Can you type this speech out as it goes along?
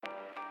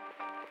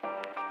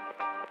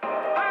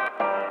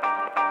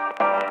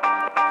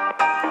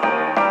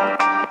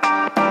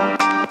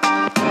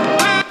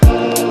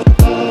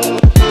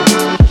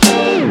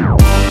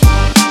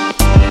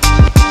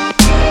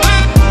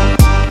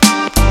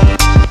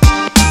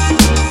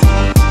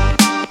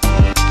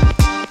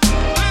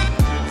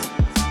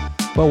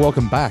Well,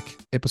 welcome back.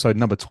 Episode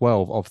number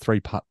 12 of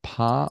Three Putt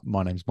Par.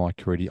 My name's Mike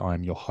Caridi. I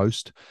am your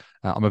host.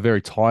 I'm a very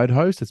tired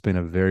host. It's been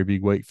a very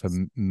big week for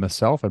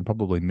myself and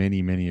probably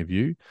many of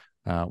you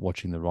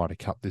watching the Ryder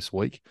Cup this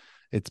week.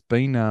 It's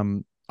been,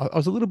 I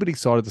was a little bit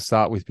excited to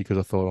start with because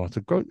I thought,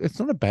 it's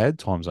not a bad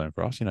time zone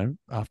for us. You know,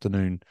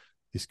 afternoon,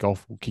 this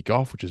golf will kick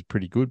off, which is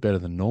pretty good, better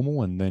than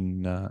normal, and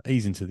then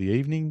ease into the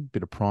evening,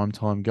 bit of prime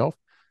time golf.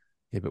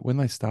 Yeah, but when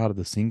they started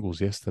the singles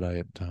yesterday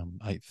at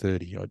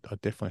 8:30, I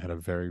definitely had a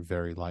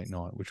very late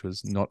night, which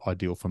was not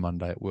ideal for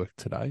Monday at work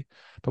today.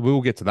 But we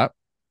will get to that.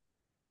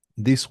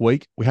 This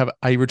week, we have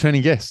a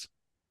returning guest.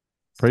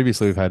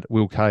 Previously, we've had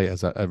Will Kay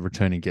as a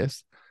returning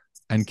guest.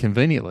 And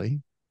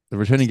conveniently, the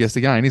returning guest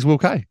again is Will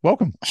Kay.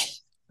 Welcome.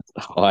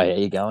 Hi, how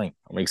you going?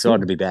 I'm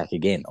excited to be back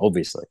again,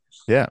 obviously.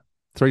 Yeah,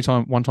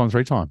 one time,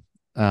 three time.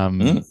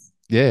 Mm.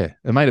 Yeah,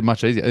 it made it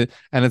much easier.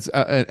 And it's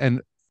and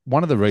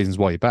one of the reasons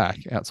why you're back,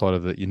 outside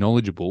of that you're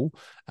knowledgeable,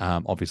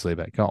 obviously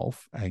about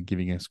golf and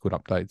giving us good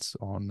updates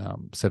on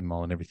 7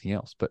 Mile and everything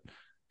else, but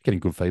getting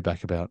good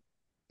feedback about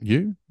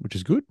you, which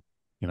is good.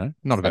 You know,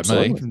 not about me,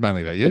 Absolutely.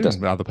 mainly about you It and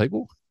doesn't. other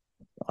people.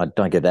 I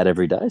don't get that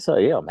every day, so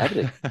yeah, I'm happy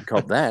to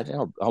cop that.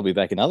 I'll be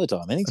back another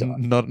time,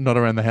 anytime. Not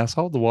around the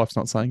household. The wife's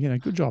not saying,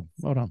 good job,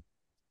 well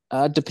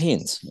done.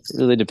 Depends. It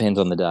really depends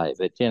on the day,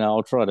 but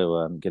I'll try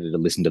to get her to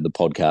listen to the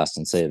podcast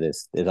and see if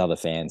there's other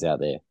fans out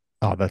there.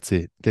 Oh, that's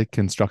it. Get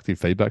constructive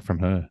feedback from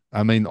her.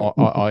 I mean,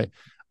 I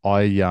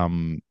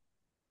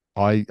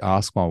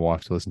ask my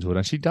wife to listen to it,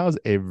 and she does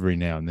every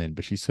now and then,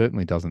 but she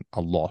certainly doesn't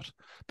a lot.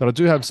 But I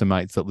do have some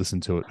mates that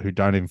listen to it who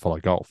don't even follow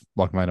golf,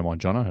 like a mate of mine,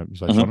 Jono.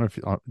 So,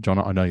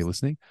 Jono, I know you're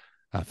listening.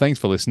 Thanks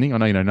for listening. I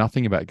know you know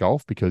nothing about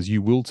golf because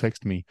you will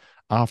text me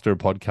after a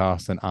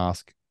podcast and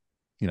ask,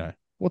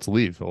 what's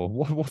live or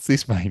what's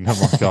this mean? I'm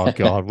like, oh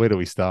God, where do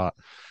we start?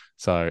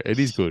 So it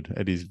is good.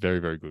 It is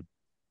very good.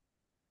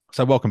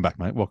 So welcome back,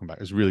 mate. Welcome back.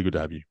 It's really good to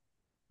have you.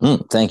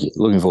 Thank you.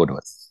 Looking forward to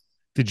it.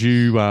 Did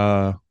you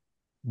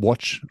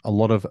watch a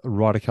lot of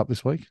Ryder Cup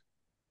this week?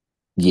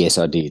 Yes,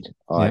 I did.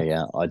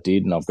 Yeah. I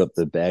did, and I've got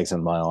the bags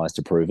under my eyes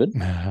to prove it.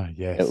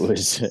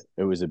 Yes.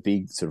 It was a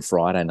big sort of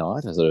Friday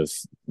night. I sort of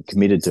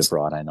committed to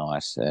Friday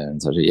night,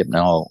 and sort of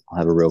now I'll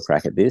have a real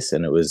crack at this.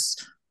 And it was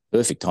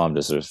perfect time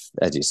to sort of,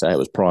 as you say, it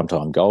was prime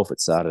time golf.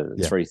 It started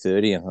at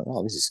 3:30. I thought,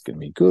 oh, this is going to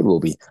be good. We'll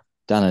be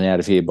done and out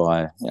of here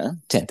by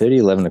 10:30,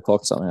 11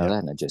 o'clock, something like that.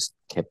 And it just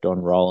kept on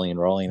rolling and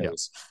rolling. It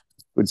was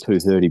good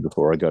 2:30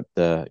 before I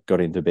got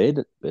into bed,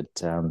 but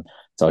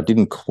so I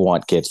didn't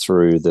quite get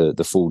through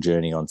the full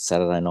journey on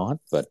Saturday night,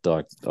 but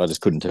I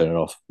just couldn't turn it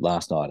off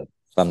last night,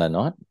 Sunday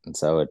night, and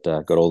so it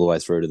got all the way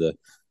through to the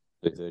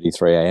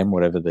 2:33 a.m.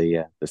 whatever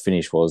the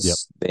finish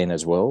was then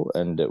as well,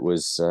 and it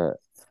was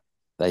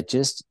they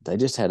just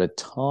had a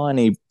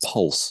tiny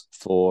pulse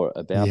for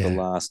about the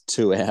last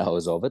 2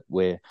 hours of it,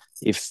 where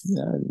if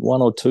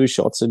one or two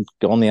shots had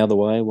gone the other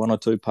way, one or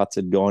two putts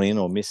had gone in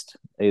or missed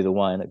either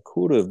way, and it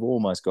could have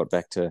almost got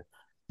back to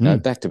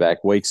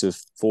back-to-back weeks of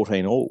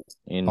 14 all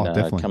in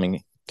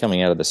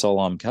coming out of the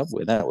Solheim Cup,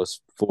 where that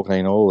was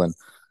 14 all, and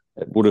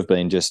it would have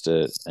been just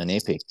an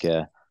epic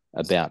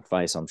about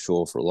face, I'm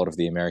sure, for a lot of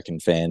the American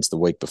fans the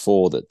week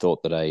before that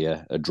thought that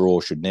a draw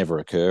should never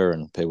occur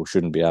and people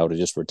shouldn't be able to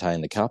just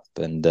retain the cup.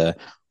 And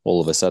all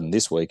of a sudden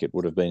this week it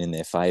would have been in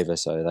their favour,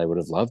 so they would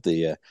have loved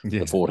the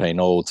 14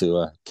 all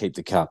to keep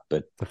the cup.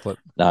 But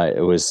no,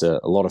 it was a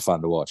lot of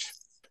fun to watch.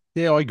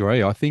 Yeah, I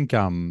agree. I think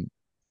I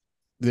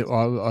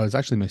was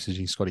actually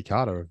messaging Scotty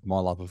Carter of My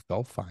Love of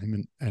Golf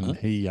fame, and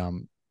he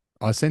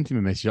I sent him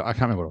a message. I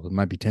can't remember what it was,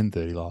 maybe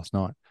 10:30 last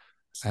night,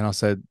 and I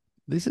said,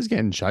 "This is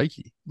getting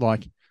shaky.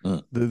 Like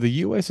the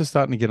US is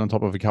starting to get on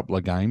top of a couple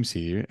of games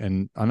here,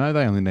 and I know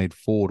they only need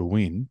 4 to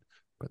win,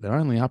 but they're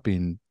only up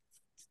in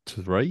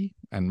 3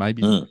 and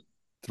maybe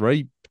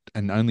 3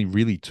 and only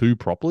really 2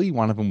 properly.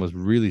 One of them was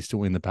really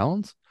still in the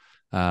balance."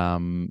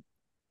 And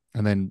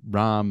then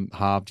Rahm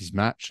halved his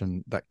match,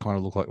 and that kind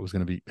of looked like it was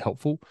going to be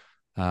helpful.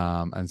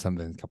 And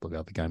a couple of the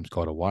other games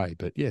got away.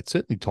 But yeah, it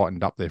certainly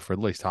tightened up there for at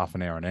least half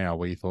an hour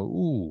where you thought,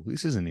 ooh,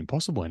 this isn't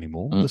impossible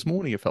anymore. This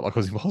morning it felt like it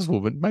was impossible,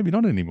 but maybe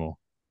not anymore.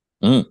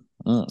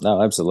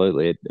 No,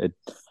 absolutely.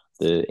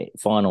 The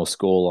final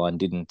scoreline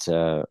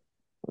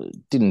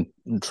didn't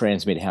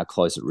transmit how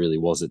close it really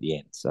was at the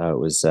end. So it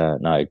was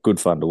good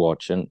fun to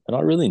watch, and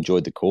I really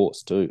enjoyed the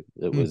course too.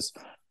 It was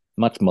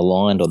much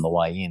maligned on the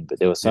way in, but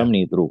there were so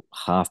many little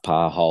half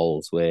par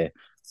holes where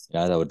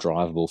they were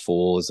drivable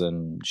 4s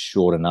and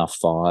short enough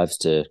 5s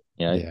to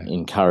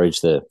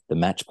encourage the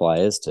match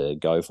players to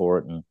go for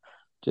it, and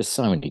just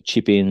so many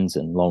chip ins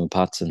and long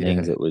putts and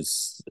things. It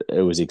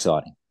was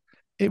exciting.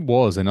 It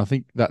was, and I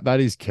think that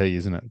is key,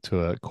 isn't it,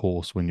 to a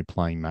course when you're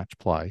playing match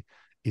play,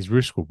 is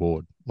risk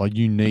reward. Like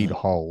you need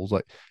holes.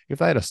 Like if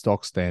they had a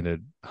stock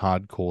standard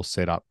hardcore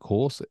setup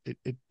course,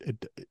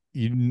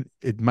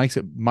 it makes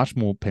it much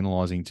more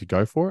penalising to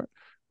go for it.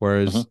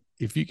 Whereas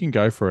if you can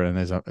go for it and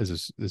there's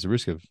a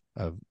risk of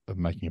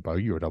making a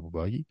bogey or a double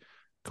bogey,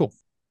 cool.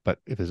 But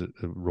if there's a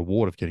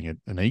reward of getting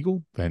an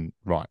eagle, then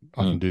right,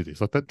 I can do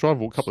this. Like that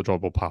couple of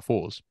drivable par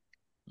 4s,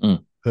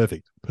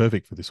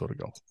 perfect for this sort of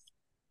golf.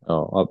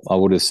 Oh, I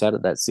would have sat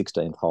at that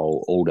 16th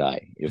hole all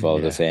day if I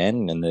was a Yeah.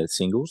 fan and the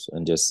singles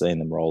and just seen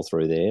them roll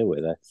through there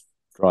where they're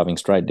driving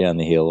straight down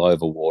the hill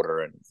over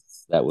water, and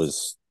that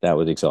was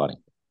exciting.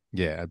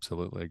 Yeah,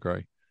 absolutely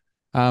agree.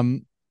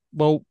 Um,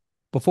 well,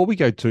 before we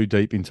go too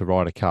deep into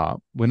Ryder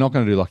Cup, we're not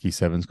going to do lucky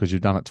sevens because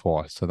you've done it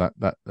twice. So that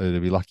it'll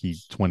be lucky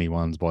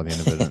 21s by the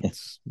end of it. And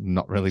it's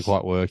not really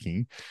quite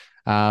working.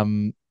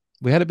 Um,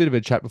 we had a bit of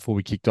a chat before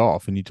we kicked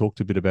off, and you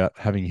talked a bit about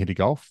having hit a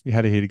golf. You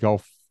had a hit a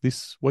golf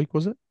this week,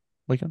 was it?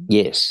 Weekend?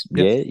 Yes,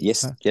 Yep. yeah,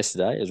 yes,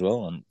 yesterday as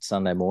well on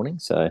Sunday morning.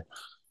 So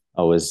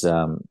I was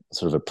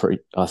sort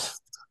of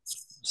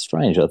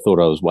strange. I thought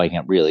I was waking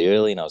up really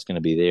early and I was going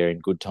to be there in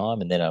good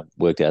time, and then I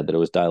worked out that it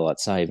was daylight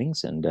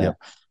savings and Yep.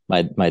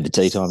 made the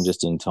tee time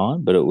just in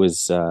time. But it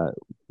was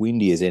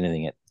windy as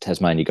anything at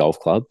Tasmania Golf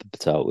Club,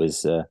 so it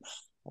was. I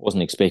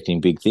wasn't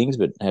expecting big things,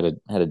 but had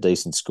a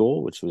decent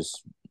score, which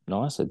was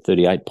nice. Had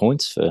 38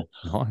 points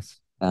Nice.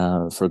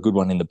 for a good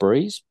one in the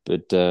breeze.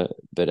 But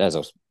as I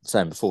was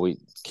saying before we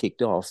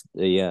kicked off,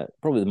 the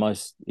probably the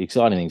most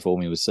exciting thing for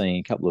me was seeing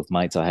a couple of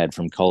mates I had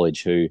from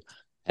college who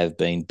have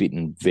been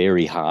bitten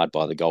very hard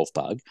by the golf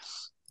bug,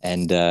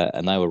 and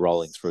they were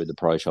rolling through the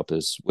pro shop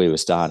as we were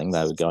starting.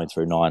 They were going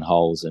through 9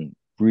 holes and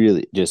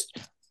really just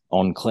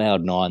on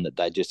cloud nine that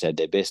they just had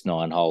their best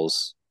 9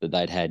 holes that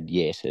they'd had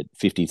yet at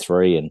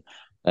 53, and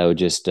they were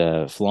just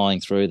flying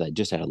through. They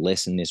just had a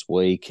lesson this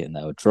week, and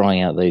they were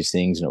trying out these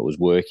things, and it was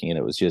working. And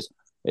it was just,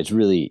 it's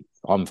really,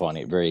 I'm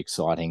finding it very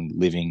exciting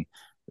living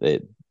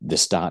the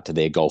start to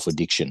their golf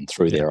addiction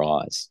through Yeah. their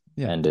eyes,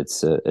 Yeah. and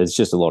it's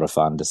just a lot of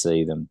fun to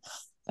see them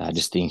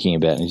just thinking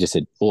about it. And just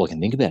said, all I can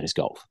think about is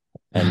golf,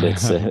 and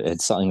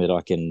it's something that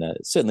I can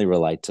certainly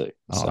relate to.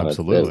 Oh, So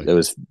absolutely. it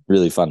was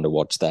really fun to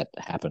watch that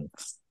happen.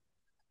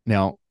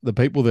 Now, the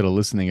people that are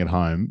listening at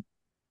home,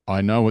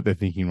 I know what they're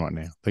thinking right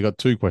now. They got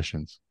two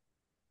questions.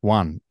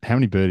 One, how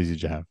many birdies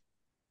did you have?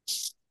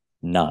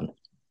 None.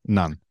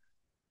 None.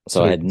 So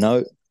So I had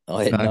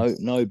no.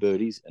 no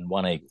birdies and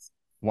one eagle.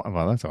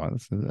 Well, that's all right.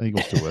 That's the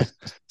Eagles still worse.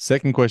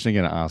 Second question I'm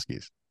going to ask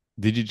is: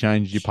 did you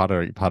change your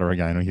putter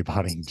again, or your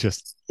putting?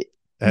 Just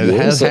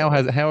Yes, how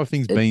have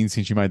things it, been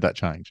since you made that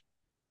change?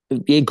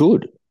 yeah,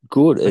 good.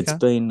 It's Okay.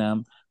 been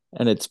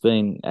and it's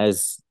been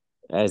as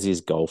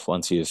is golf.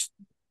 Once you've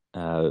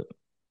uh,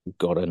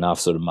 got enough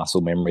sort of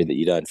muscle memory that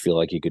you don't feel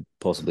like you could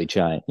possibly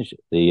change.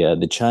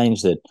 The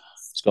change that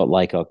Scott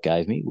Laycock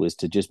gave me was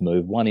to just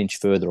move 1 inch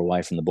further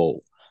away from the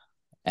ball,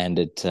 and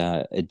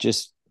it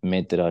just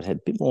meant that I'd had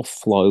a bit more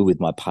flow with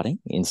my putting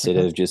instead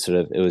Okay. of just sort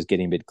of it was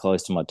getting a bit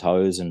close to my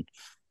toes and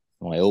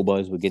my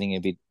elbows were getting a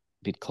bit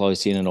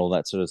close in and all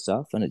that sort of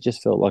stuff, and it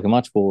just felt like a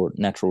much more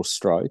natural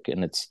stroke.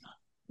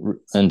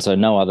 And so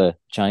no other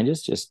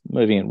changes, just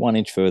moving it 1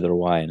 inch further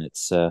away, and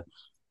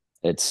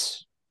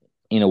it's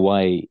in a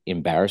way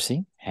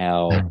embarrassing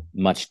how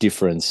much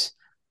difference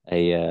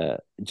a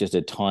just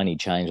a tiny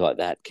change like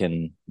that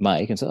can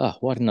make. And so, oh,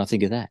 why didn't I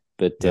think of that?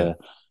 But Yeah.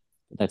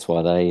 that's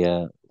why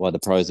the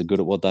pros are good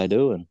at what they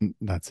do. And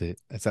That's it.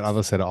 It's that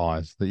other set of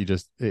eyes that you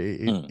just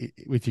mm,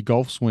 with your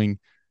golf swing,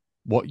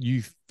 what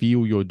you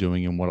feel you're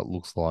doing and what it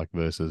looks like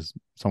versus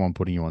someone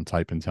putting you on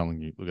tape and telling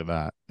you, look at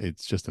that.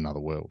 It's just another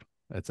world.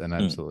 It's an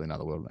mm, absolutely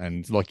another world.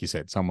 And like you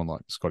said, someone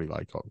like Scotty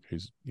Laycock,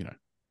 who's,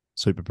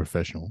 super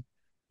professional,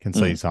 can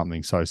see mm.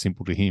 something so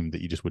simple to him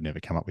that you just would never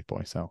come up with by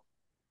yourself.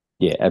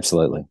 Yeah,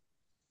 absolutely.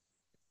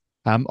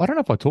 I don't know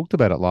if I talked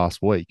about it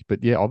last week,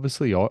 but yeah,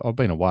 obviously I've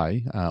been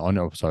away. I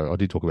know, so I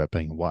did talk about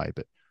being away,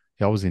 but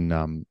yeah, I was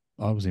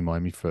in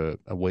Miami for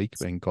a week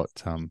and got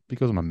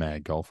because I'm a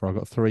mad golfer, I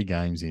got 3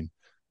 games in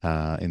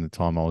the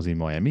time I was in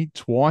Miami.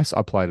 Twice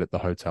I played at the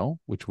hotel,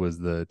 which was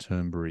the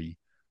Turnberry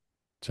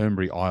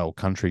Isle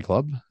Country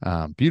Club.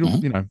 Beautiful,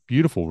 Mm-hmm.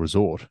 beautiful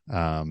resort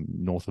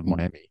north of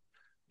Miami.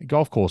 The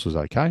golf course was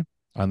okay.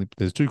 Only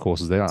there's 2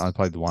 courses there. I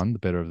played the one, the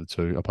better of the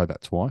two. I played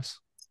that twice.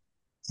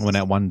 I went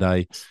out one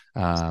day.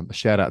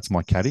 Shout out to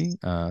my caddy,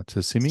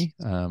 to Simi,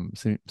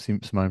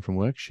 Simone from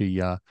work.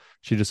 She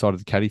decided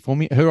to caddy for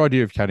me. Her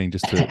idea of caddying,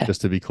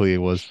 just to be clear,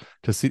 was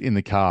to sit in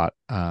the cart,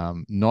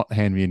 not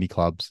hand me any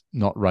clubs,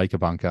 not rake a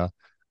bunker,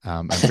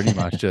 and pretty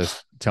much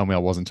just tell me I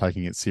wasn't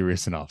taking it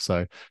serious enough.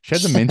 So she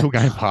had the mental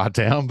game part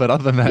down, but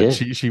other than that,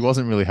 Yeah, she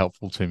wasn't really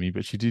helpful to me.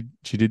 But she did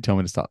tell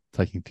me to start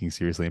taking things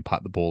seriously and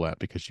putt the ball out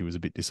because she was a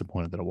bit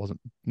disappointed that I wasn't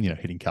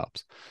hitting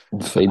cups. Um,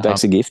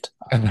 feedback's a gift.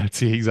 and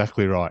that's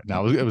exactly right.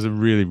 No, it was a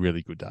really,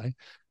 really good day.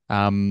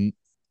 Um,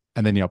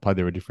 and then I played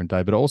there a different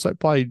day, but I also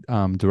played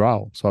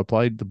Doral. So I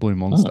played the Blue Mm,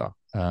 Monster,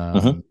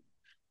 mm-hmm,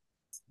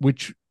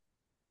 which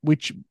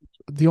which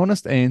the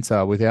honest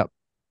answer, without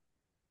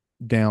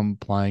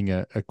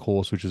downplaying a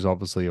course which is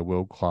obviously a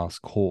world class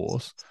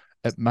course,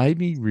 it made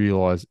me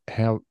realize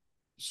how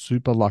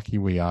super lucky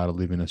we are to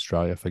live in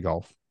Australia for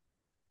golf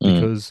mm,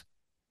 because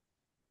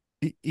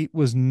it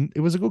was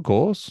a good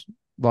course.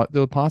 Like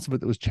there were parts of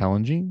it that was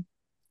challenging.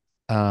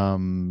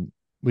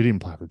 We didn't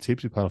play off the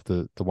tips; we played off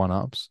the one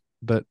ups.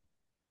 But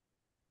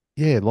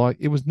yeah, like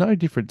it was no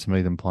different to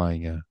me than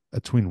playing a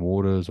Twin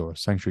Waters or a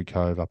Sanctuary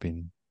Cove up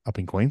in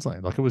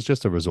Queensland. Like it was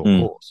just a resort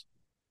mm. course.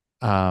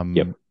 Um,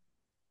 Yep.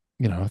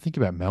 I think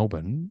about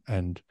Melbourne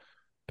and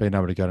being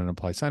able to go down and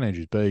play St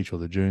Andrews Beach or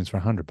the Dunes for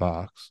 $100.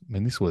 I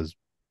mean, this was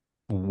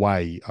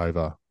way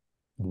over,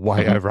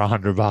 way Mm-hmm. over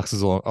 $100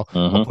 is all. I'll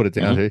Mm-hmm. put it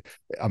down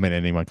Mm-hmm. to. I mean,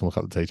 anyone can look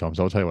up the tee times.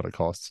 So I'll tell you what it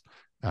costs.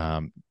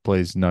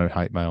 Please, no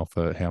hate mail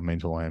for how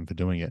mental I am for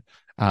doing it.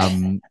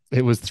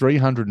 It was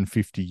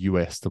 350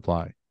 US to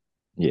play.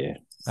 Yeah.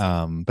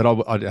 But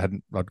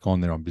I'd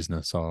gone there on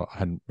business, so I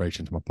hadn't reached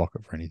into my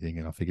pocket for anything,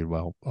 and I figured,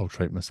 well, I'll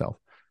treat myself.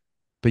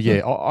 But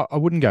yeah, Mm. I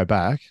wouldn't go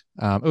back.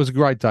 It was a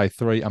great day.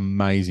 Three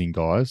amazing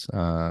guys.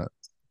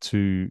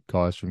 Two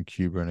guys from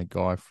Cuba and a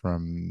guy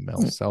from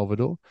El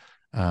Salvador.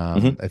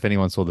 Mm-hmm. If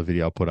anyone saw the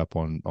video I put up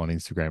on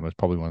Instagram, it was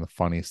probably one of the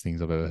funniest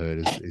things I've ever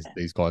heard. Is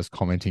these guys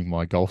commenting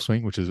my golf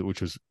swing, which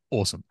was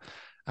awesome.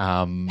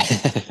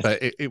 But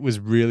it was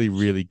really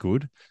really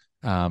good.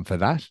 For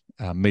that,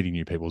 meeting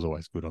new people is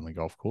always good on the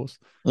golf course.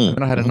 And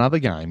then I had Mm-hmm. another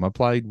game. I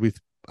played with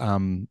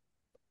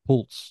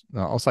Pulse.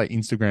 I'll say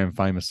Instagram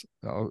famous.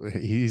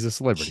 He's a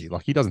celebrity.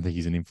 Like he doesn't think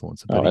he's an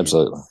influencer, but Oh, he is.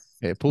 absolutely.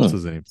 Yeah, Pulse Mm.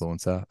 is an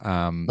influencer.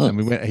 Mm. And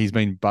we went. He's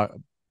been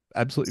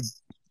absolutely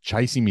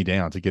chasing me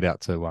down to get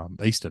out to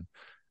Eastern,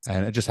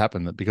 and it just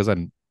happened that because I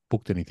hadn't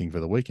booked anything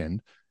for the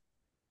weekend,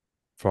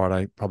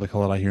 Friday public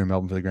holiday here in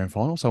Melbourne for the grand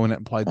final, so I went out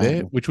and played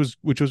there, Oh, which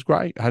was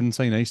great. I hadn't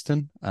seen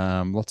Eastern.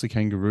 Lots of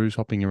kangaroos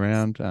hopping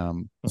around.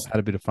 Had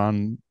a bit of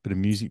fun, bit of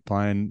music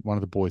playing. One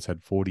of the boys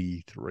had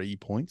 43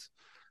 points,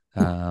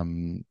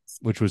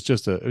 which was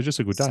just a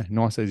good day.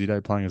 Nice easy day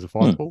playing as a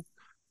five mm. ball.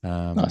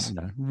 Nice.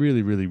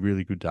 Really, really,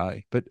 really good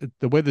day. But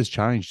the weather's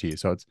changed here,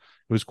 so it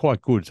was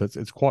quite good. So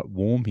it's quite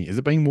warm here. Is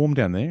it being warm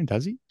down there in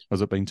Tassie? Or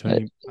has it been Uh,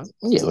 turning up?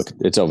 yeah, look,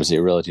 it's obviously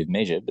a relative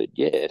measure, but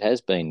yeah, it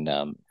has been.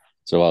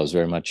 So I was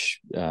very much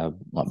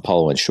like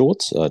polo and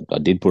shorts. I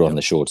did put on Yep.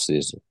 the shorts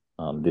this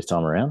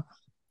time around,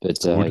 but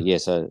Good. yeah,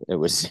 so it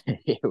was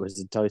it was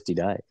a toasty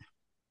day.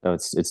 So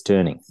it's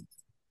turning.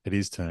 It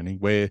is turning.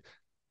 Well,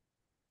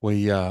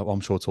 I'm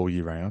sure it's all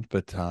year round,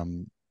 but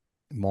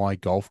my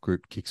golf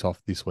group kicks off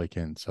this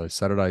weekend. So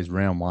Saturday's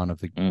round one of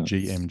the Mm.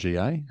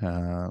 GMGA.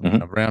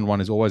 Mm-hmm. Round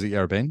one is always at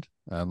Yarra Bend,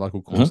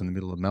 local course Mm-hmm. in the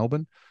middle of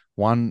Melbourne.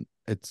 One,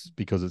 it's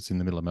because it's in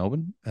the middle of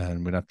Melbourne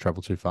and we don't have to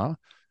travel too far.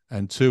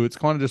 And two, it's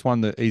kind of just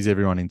one that ease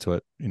everyone into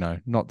it.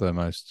 Not the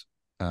most,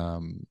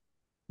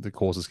 the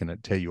course is going to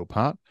tear you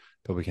apart,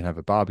 but we can have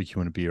a barbecue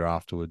and a beer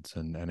afterwards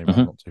and everyone's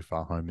Mm-hmm. not too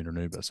far home in an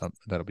Uber. So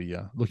that'll be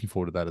looking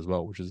forward to that as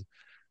well, which is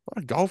a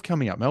lot of golf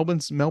coming up.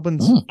 Melbourne's,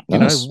 Mm,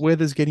 nice.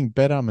 weather's getting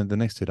better. I mean, the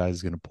next 2 days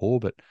is going to pour,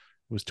 but it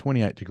was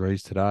 28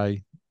 degrees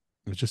today.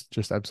 It was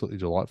just absolutely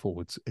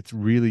delightful. It's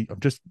really I'm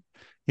just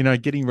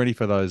getting ready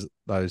for those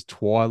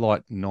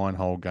twilight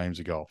 9-hole games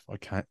of golf. I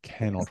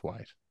cannot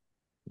wait.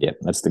 Yeah,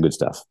 that's the good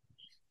stuff.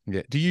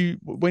 Yeah. Do you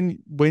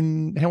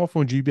how often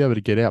would you be able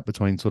to get out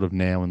between sort of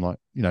now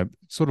and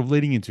sort of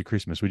leading into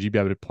Christmas? Would you be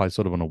able to play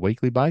sort of on a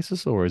weekly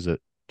basis, or is it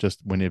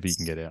just whenever you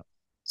can get out?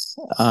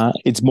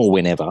 It's more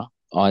whenever.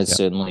 I Yeah.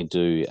 certainly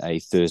do a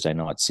Thursday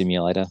night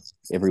simulator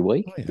every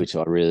week, Oh yeah. which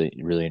I really,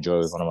 really enjoy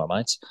with one of my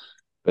mates.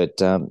 But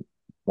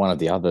one of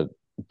the other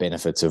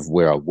benefits of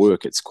where I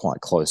work, it's quite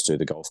close to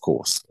the golf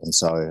course. And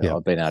so Yeah.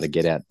 I've been able to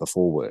get out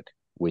before work,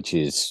 which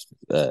has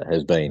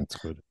been That's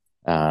good.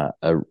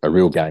 a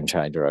real game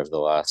changer over the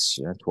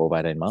last 12,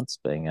 18 months,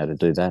 being able to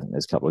do that. And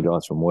there's a couple of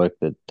guys from work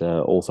that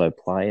also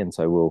play. And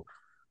so we'll,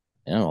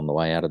 on the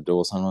way out of the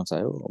door, someone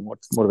say, oh,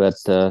 what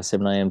about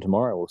 7 a.m.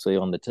 tomorrow? We'll see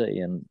you on the tee.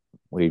 And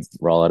we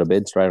roll out of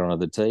bed straight onto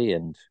the tee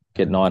and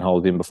get 9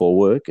 holes in before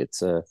work.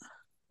 It's a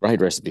great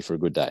recipe for a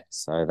good day.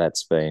 So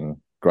that's been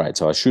great.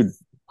 So I should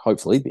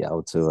hopefully be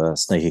able to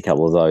sneak a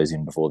couple of those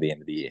in before the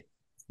end of the year.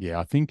 Yeah,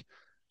 I think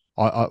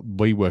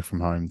we work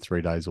from home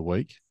 3 days a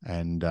week,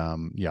 and I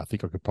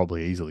think I could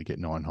probably easily get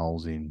 9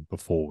 holes in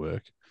before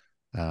work.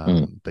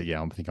 Mm. But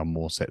yeah, I think I'm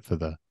more set for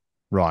the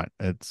right.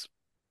 It's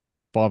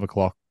 5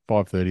 o'clock,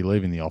 5:30,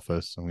 leaving the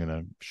office. I'm going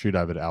to shoot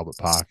over to Albert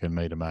Park and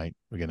meet a mate.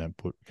 We're going to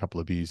put a couple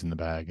of beers in the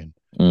bag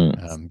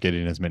and get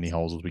in as many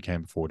holes as we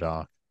can before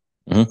dark.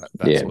 Mm-hmm.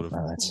 That Yeah, sort of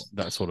no, that's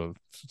that sort of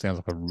sounds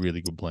like a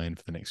really good plan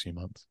for the next few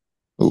months.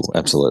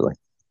 absolutely.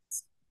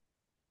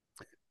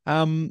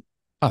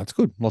 It's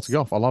good. Lots of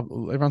golf. I love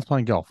everyone's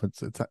playing golf.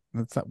 It's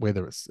that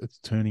weather. It's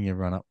turning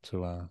everyone up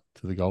to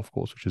the golf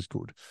course, which is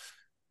good.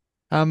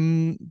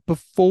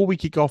 Before we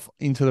kick off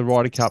into the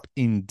Ryder Cup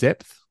in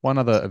depth, one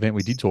other event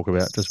we did talk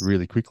about just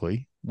really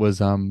quickly was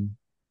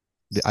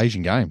the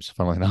Asian Games,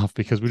 funnily enough,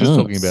 because we're just Mm.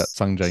 talking about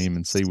Sung Jae Im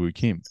and Siwoo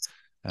Kim.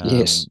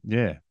 Yes.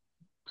 Yeah.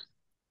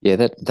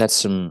 Yeah, that's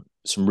some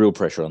real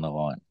pressure on the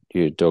line.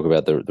 You talk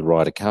about the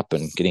Ryder Cup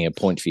and getting a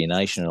point for your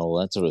nation and all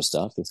that sort of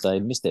stuff. If they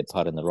miss their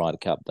putt in the Ryder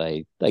Cup,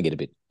 they get a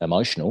bit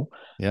emotional,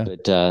 Yeah.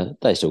 but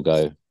they still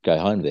go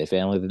home to their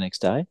family the next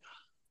day.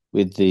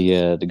 With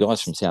the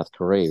guys from South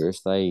Korea,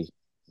 if they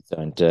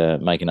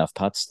don't make enough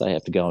putts, they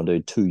have to go and do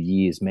 2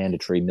 years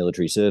mandatory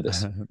military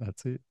service.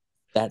 That's it.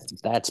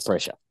 That's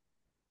pressure.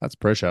 That's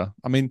pressure.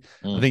 I mean,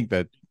 I Mm. think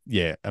that,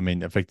 yeah, I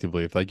mean,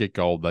 effectively, if they get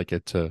gold, they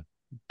get to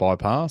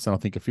bypass. And I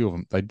think a few of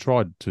them, they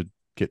tried to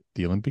get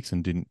the Olympics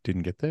and didn't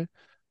get there.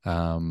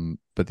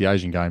 But the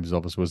Asian Games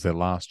obviously was their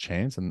last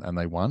chance, and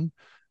they won.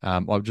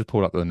 I've just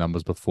pulled up the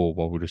numbers before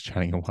while we were just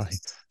chatting away.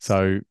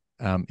 So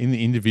in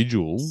the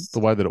individual, the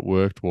way that it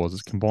worked was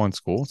it's combined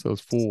score. So there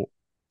was 4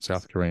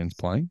 South Koreans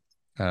playing.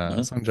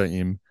 Sung Jae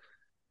Im.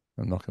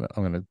 I'm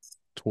gonna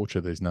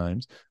torture these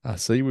names.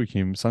 Siwoo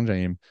Kim, Sung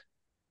Jae Im,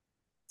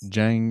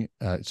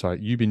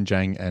 Yubin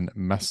Jang and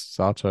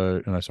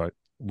Masato. No, sorry,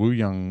 Woo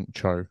Young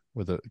Cho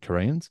were the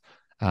Koreans.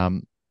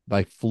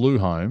 They flew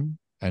home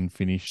and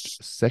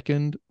finished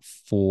second,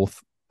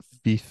 fourth,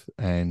 fifth,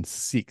 and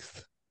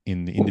sixth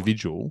in the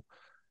individual,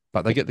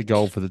 but they get the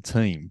gold for the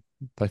team.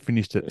 They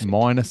finished at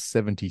minus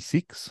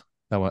 76.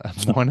 They were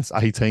minus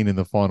 18 in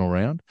the final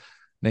round.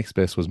 Next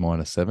best was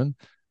minus 7.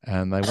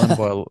 And they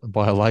won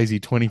by a lazy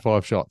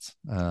 25 shots.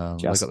 They got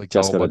the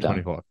goal by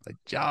 25. They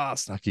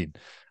just snuck in.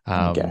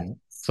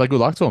 So good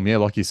luck to them. Yeah,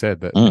 like you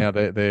said, that now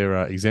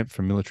they're exempt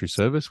from military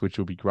service, which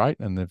will be great.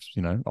 And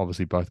they've,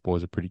 obviously both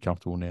boys are pretty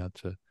comfortable now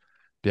to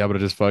be able to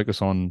just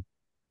focus on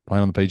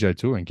playing on the PGA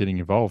Tour and getting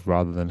involved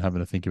rather than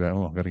having to think about,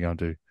 I've got to go and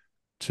do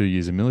 2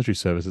 years of military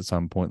service at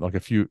some point, like a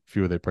few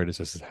of their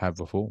predecessors have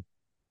before.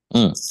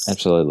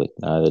 Absolutely.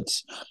 No,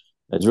 it's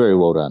very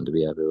well done to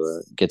be able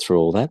to get through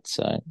all that.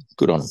 So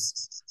good on them.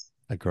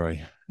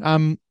 Agree.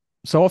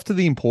 So off to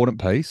the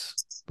important piece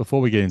before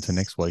we get into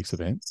next week's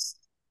event.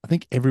 I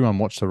think everyone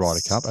watched the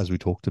Ryder Cup, as we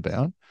talked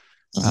about.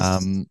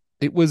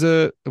 It was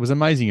an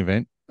amazing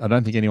event. I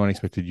don't think anyone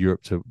expected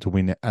Europe to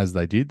win as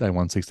they did. They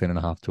won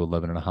 16.5 to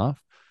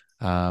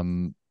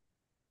 11.5.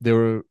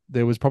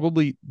 There was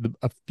probably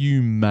a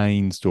few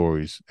main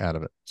stories out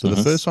of it. So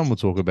the first one we'll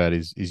talk about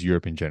is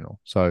Europe in general.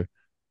 So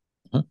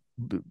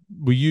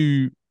were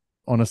you,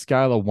 on a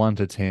scale of 1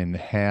 to 10,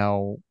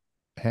 how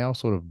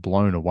sort of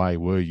blown away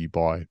were you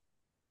by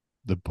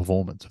the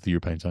performance of the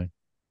European team?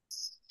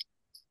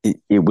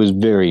 It was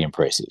very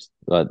impressive.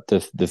 Like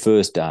the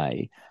first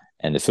day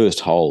and the first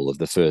hole of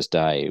the first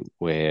day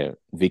where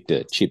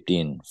Victor chipped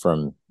in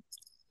from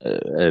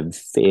a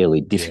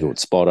fairly difficult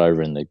spot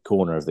over in the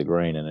corner of the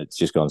green and it's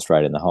just gone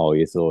straight in the hole.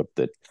 You thought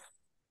that,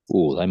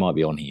 they might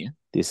be on here.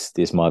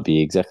 This might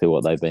be exactly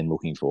what they've been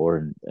looking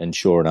for. And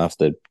sure enough,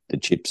 the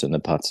chips and the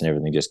putts and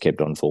everything just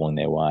kept on falling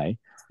their way.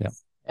 Yeah.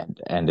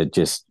 And they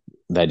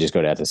just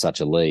got out to such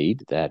a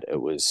lead that it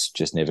was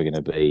just never going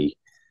to be.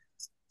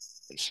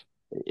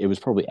 It was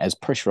probably as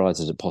pressurized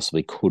as it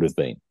possibly could have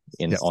been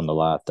on the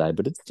last day,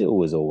 but it still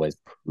was always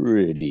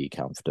pretty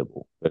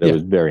comfortable. But it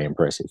was very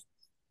impressive.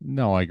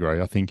 No, I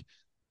agree. I think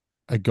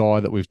a guy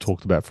that we've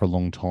talked about for a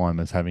long time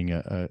as having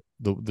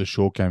the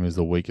short game as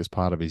the weakest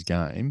part of his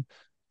game.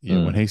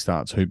 Yeah, when he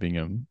starts hooping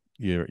him,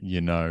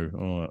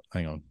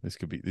 hang on, this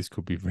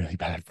could be really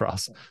bad for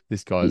us.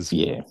 This guy's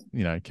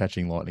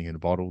catching lightning in a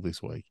bottle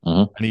this week,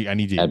 and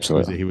he did.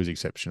 Absolutely, he was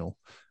exceptional.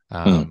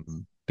 But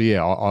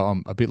yeah,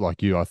 I'm a bit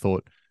like you. I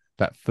thought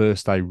that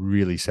first day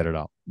really set it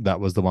up. That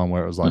was the one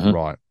where it was like,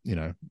 right,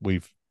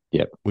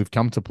 we've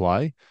come to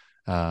play,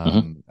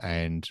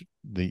 and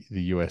the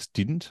US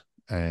didn't,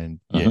 and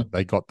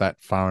they got that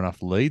far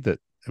enough lead that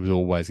it was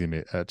always going to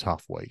be a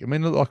tough week. I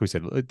mean, like we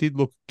said, it did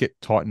get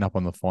tightened up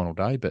on the final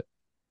day, but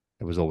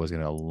it was always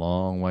going to a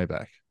long way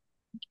back.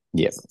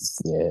 Yep.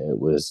 Yeah, it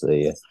was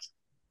the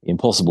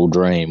impossible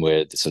dream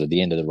where sort of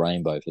the end of the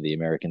rainbow for the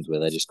Americans where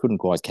they just couldn't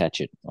quite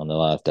catch it on the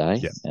last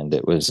day. And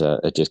it was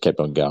it just kept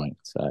on going.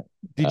 So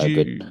did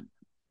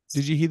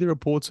you hear the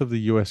reports of the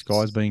US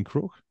guys being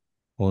crook?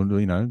 Or,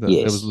 there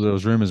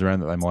was rumors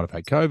around that they might have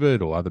had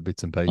COVID or other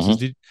bits and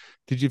pieces.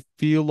 Did you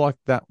feel like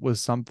that was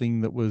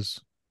something that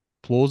was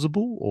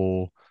plausible,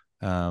 or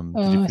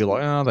did you feel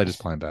like, they're just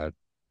playing bad?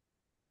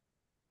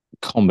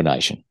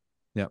 Combination.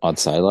 Yeah, I'd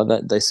say like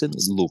that. They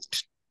certainly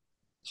looked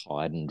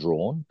tired and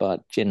drawn,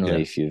 but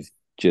generally, if you've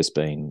just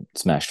been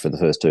smashed for the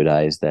first 2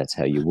 days, that's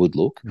how you would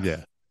look.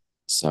 Yeah.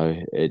 So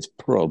it's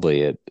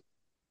probably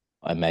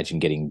I imagine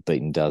getting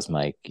beaten does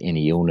make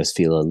any illness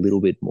feel a little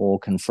bit more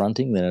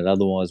confronting than it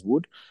otherwise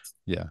would.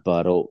 Yeah.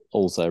 But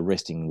also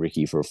resting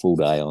Ricky for a full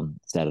day on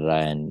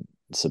Saturday, and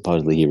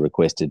supposedly he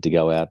requested to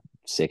go out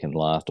second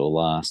last or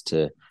last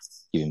to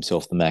give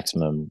himself the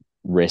maximum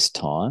rest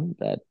time.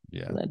 That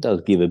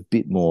does give a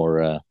bit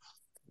more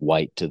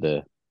weight to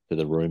the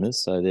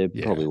rumours. So there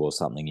probably was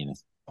something in it.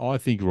 I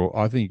think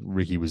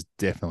Ricky was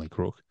definitely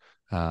crook.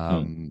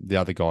 The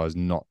other guys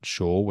not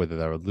sure whether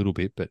they were a little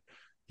bit, but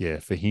yeah,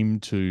 for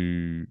him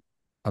to,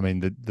 I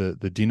mean,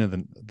 the dinner,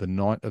 the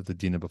night of the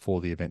dinner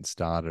before the event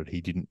started, he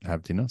didn't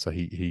have dinner, so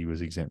he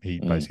was exempt. He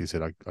basically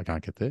said, I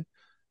can't get there.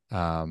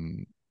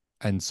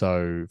 And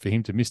so for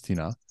him to miss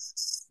dinner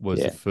was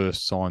the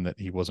first sign that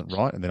he wasn't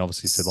right. And then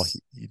obviously said,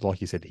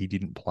 like you said, he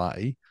didn't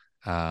play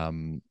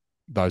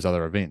those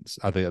other events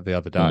the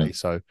other day.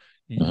 So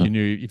you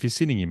knew if you're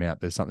sitting him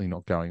out, there's something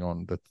not going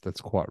on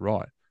that's quite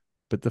right.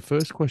 But the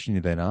first question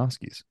you then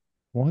ask is,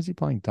 why is he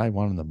playing day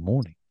one in the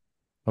morning?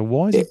 Like,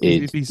 why is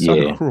if he's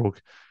so crook,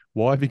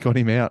 why have you got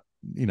him out,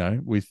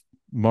 with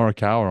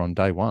Morikawa on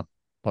day one?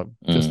 Like,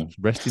 just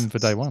rest him for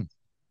day one.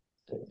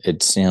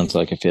 It sounds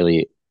like a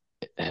fairly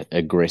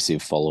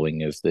aggressive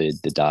following of the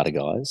data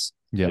guys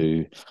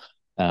who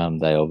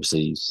they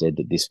obviously said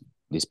that this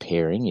this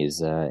pairing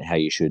is how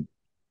you should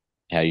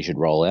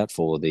roll out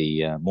for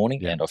the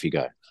morning, Yeah. and off you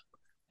go.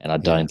 And I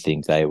Yeah. don't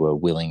think they were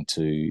willing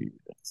to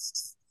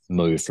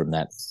move from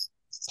that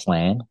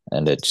plan,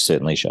 and it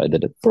certainly showed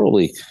that it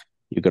probably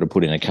you've got to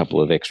put in a couple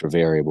of extra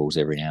variables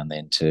every now and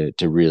then to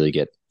really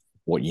get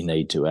what you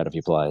need to out of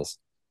your players.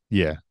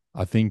 Yeah.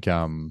 I think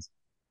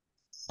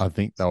I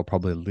think they were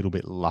probably a little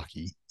bit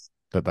lucky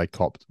that they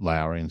copped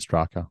Lowry and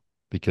Straka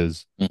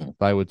because Mm-hmm.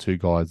 they were two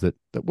guys that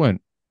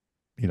weren't,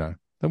 they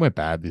weren't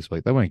bad this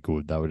week. They weren't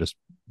good. They were just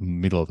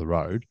middle of the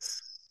road.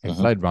 If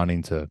Mm-hmm. they'd run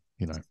into,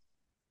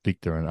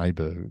 Victor and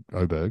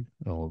Oberg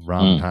or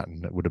Rahm and Mm-hmm.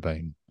 Hatton, it would have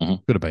been Mm-hmm.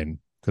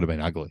 could have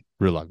been ugly,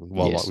 real ugly.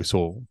 Well, like Yes. we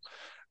saw,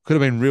 could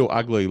have been real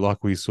ugly,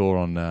 like we saw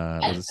on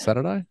was it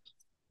Saturday?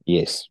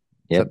 Yes.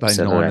 Yep. Saturday nine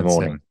Saturday and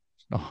morning. seven.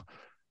 Oh,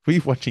 were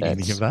you watching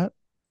any of That's. that?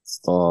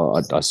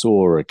 Oh, I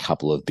saw a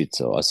couple of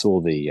bits. I saw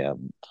the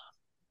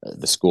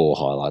score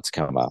highlights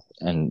come up,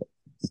 and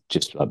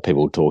just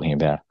people talking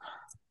about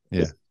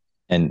Yeah.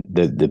 and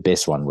the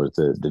best one was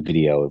the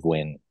video of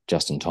when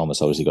Justin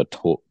Thomas obviously got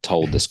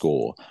told the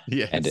score,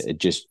 and Yes. it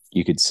just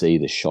you could see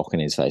the shock in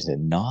his face.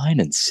 And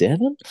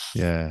 9-7,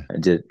 Yeah.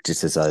 and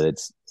just as though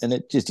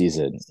it just is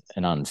an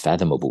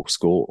unfathomable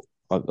score.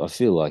 I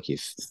feel like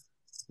if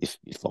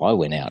I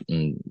went out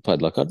and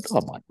played like I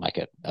might make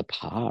a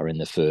par in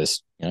the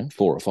first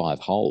 4 or 5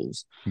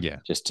 holes, Yeah.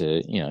 just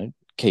to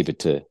keep it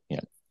to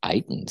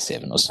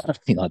 8-7 or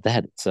something like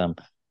that.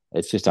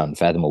 It's just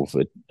unfathomable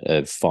for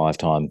a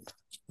 5-time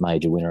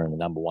major winner and the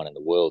number one in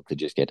the world to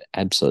just get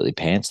absolutely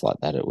pants like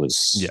that. It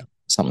was Yeah.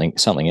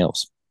 something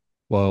else.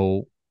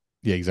 Well,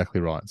 yeah,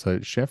 exactly right. So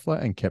Scheffler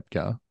and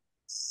Koepka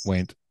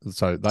went.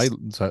 So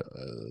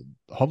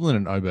Hovland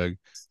and Oberg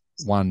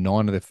won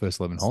 9 of their first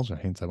 11 holes.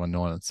 Hence, they won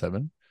 9 and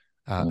 7.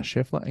 Mm.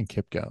 Scheffler and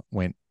Koepka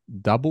went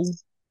double,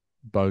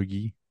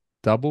 bogey,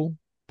 double,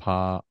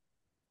 par,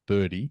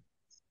 birdie,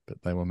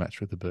 but they were matched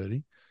with a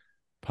birdie,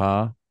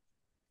 par,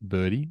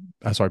 birdie.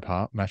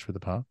 Par, matched with a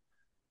par,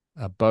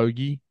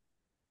 bogey,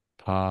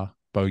 par,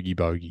 bogey,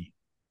 bogey.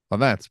 Well,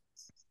 that's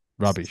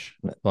rubbish.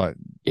 Like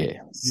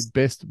Yeah.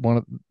 one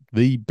of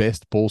the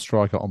best ball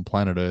striker on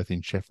planet Earth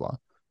in Scheffler,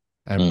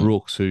 and Mm.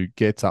 Brooks, who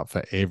gets up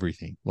for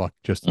everything, like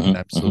just an Mm-hmm. Mm-hmm.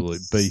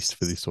 absolute beast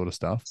for this sort of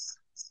stuff.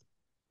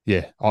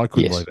 Yeah, I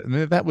couldn't Yes. believe it.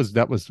 And that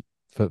was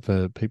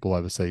for people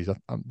overseas.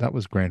 That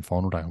was grand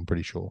final day. I'm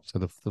pretty sure. So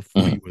the footy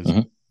Mm-hmm. was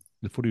Mm-hmm.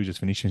 the footy was just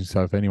finishing.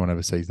 So if anyone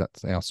overseas,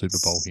 that's our Super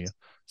Bowl here.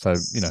 So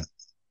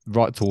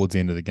right towards the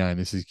end of the game,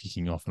 this is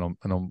kicking off, and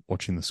I'm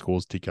watching the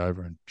scores tick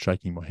over and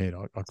shaking my head.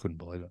 I couldn't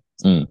believe it.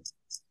 Mm.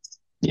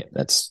 Yeah,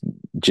 that's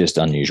just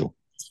unusual.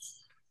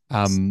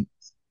 The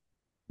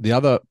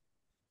other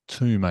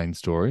two main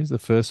stories. The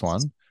first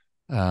one,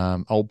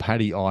 old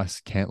Paddy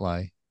Ice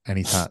Cantlay and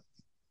his hat.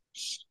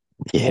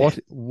 Yeah.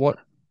 What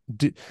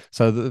did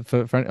so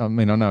I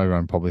mean, I know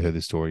everyone probably heard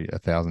this story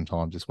 1,000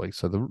 times this week.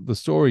 So the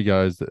story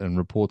goes that, and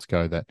reports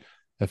go that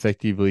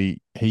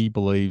effectively he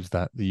believes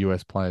that the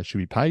US players should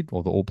be paid,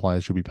 or the all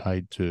players should be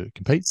paid to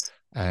compete,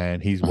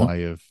 and his Mm-hmm.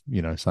 way of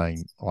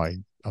saying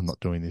I'm not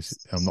doing this,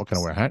 I'm not going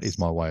to wear a hat, is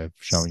my way of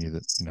showing you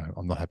that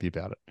I'm not happy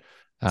about it.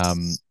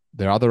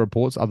 There are other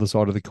reports, other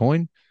side of the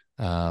coin,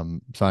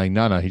 saying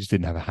no, he just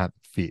didn't have a hat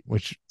that fit,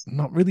 which I'm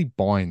not really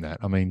buying that.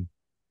 I mean,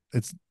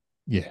 it's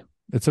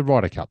a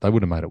Ryder Cup. They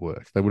would have made it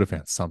work. They would have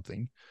found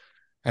something.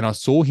 And I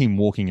saw him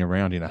walking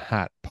around in a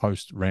hat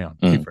post round,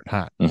 different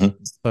hat.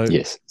 Mm-hmm. So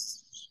Yes.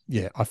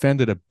 yeah, I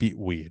found it a bit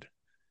weird.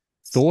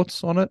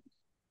 Thoughts on it?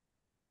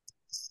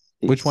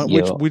 Which one?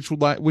 Yeah. Which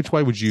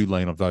way would you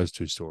lean of those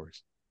two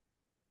stories?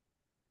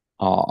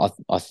 I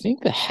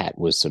think the hat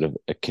was sort of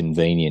a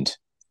convenient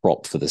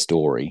prop for the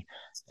story,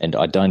 and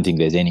I don't think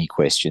there's any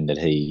question that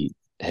he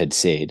had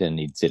said, and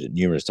he'd said it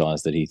numerous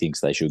times, that he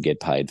thinks they should get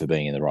paid for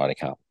being in the Ryder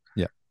Cup.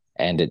 Yeah,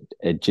 and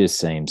it just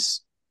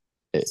seems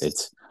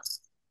it's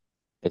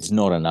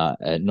not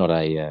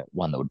a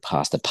one that would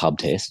pass the pub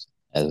test,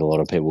 as a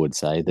lot of people would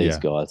say. These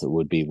guys that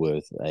would be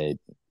worth a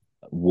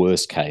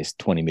worst case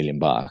 $20 million,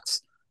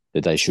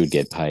 that they should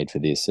get paid for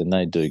this, and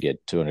they do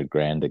get 200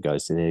 grand that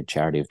goes to their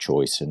charity of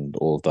choice and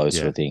all of those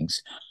sort of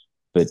things.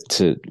 But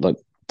to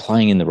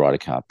playing in the Ryder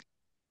Cup,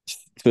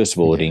 first of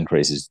all, it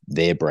increases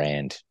their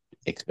brand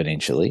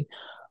exponentially.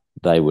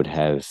 They would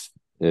have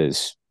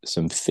there's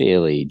some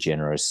fairly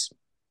generous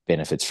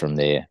benefits from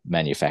their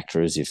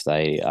manufacturers if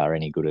they are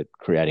any good at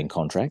creating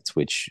contracts,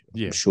 which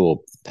I'm sure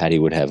Paddy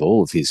would have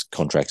all of his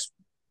contracts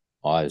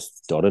I's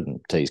dotted and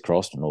T's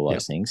crossed and all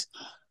those things.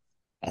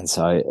 And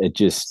so it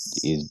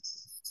just is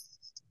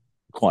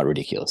quite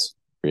ridiculous,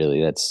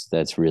 really.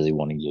 That's really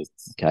wanting your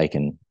cake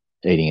and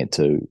eating it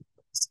too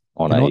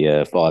on a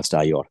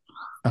 5-star yacht.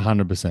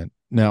 100%.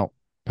 Now,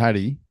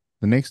 Paddy,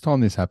 the next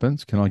time this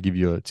happens, can I give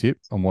you a tip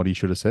on what he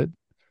should have said?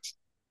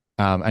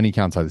 And he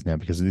can't say this now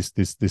because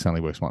this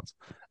only works once.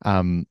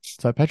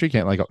 So Patrick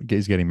Cantlay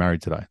is getting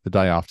married today, the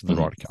day after the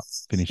Ryder Cup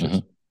finishes.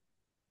 Mm-hmm.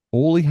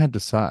 All he had to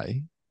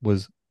say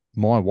was,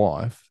 "My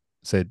wife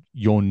said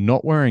you're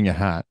not wearing a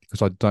hat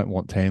because I don't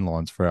want tan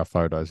lines for our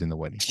photos in the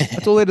wedding."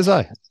 That's all he had to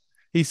say.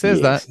 He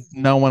says that, Yes,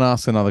 no one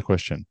asks another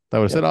question. They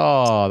would have yep. said,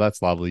 "Oh,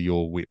 that's lovely,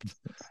 you're whipped,"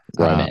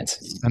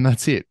 Romance. and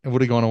that's it. It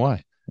would have gone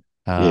away.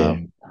 Yeah.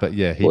 But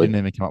yeah, he Well, didn't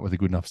even come up with a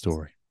good enough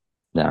story.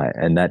 no,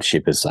 and that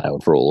ship has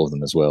sailed for all of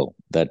them as well.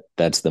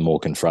 That's the more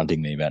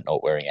confronting thing about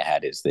not wearing a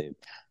hat is the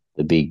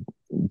big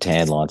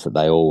tan lines that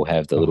they all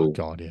have, the Oh little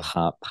God, yeah,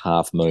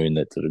 half moon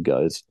that sort of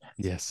goes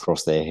yes.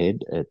 across their head.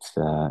 It's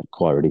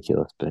quite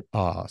ridiculous. But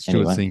Stuart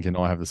anyway, Sink and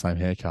I have the same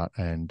haircut,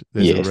 and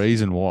there's a yeah.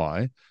 reason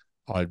why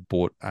I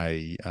bought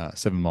a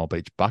 7 Mile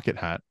Beach bucket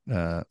hat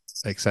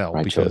XL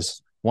Great because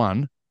choice.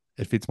 one,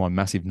 it fits my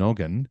massive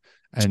noggin,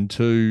 and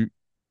two,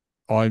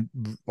 I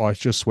I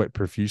just sweat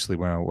profusely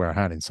when I wear a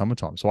hat in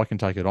summertime, so I can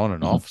take it on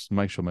and Mhm. off,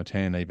 make sure my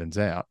tan evens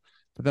out,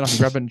 but then I can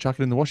grab it and chuck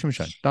it in the washing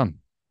machine. Done,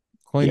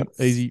 clean, Yep.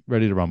 easy,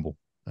 ready to rumble.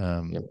 Yep.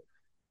 Um,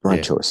 Great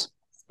yeah, choice.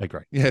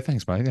 agree. Yeah,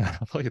 thanks, mate. Yeah,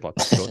 I thought you'd like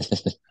that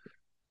choice.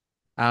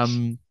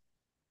 Um,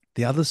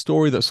 the other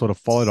story that sort of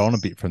followed on a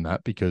bit from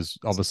that, because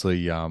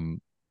obviously, I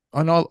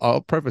know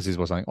I'll preface this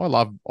by saying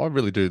I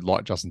really do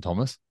like Justin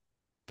Thomas,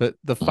 but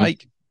the Mhm.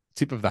 fake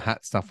tip of the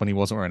hat stuff when he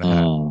wasn't wearing a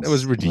hat, Mm, it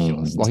was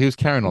ridiculous. mm, Like he was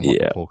carrying on like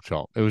a yeah. pork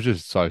chop. It was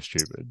just so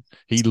stupid.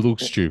 He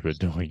looked stupid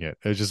doing it.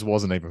 It just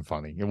wasn't even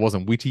funny. It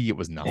wasn't witty. It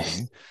was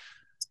nothing.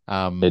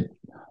 Um, It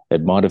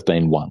it might have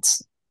been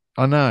once,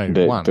 I know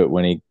but one.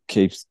 when he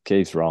keeps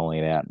rolling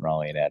it out and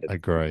rolling it out,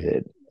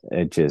 Agree.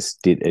 it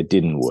just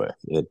didn't work.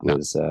 It No,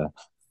 was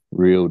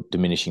real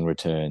diminishing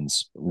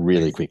returns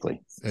really it,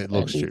 quickly, it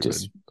looks and he stupid.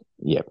 just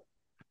yep.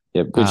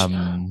 Yep, which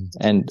Um,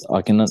 and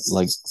I can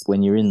like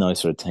when you're in those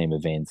sort of team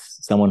events,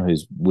 someone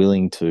who's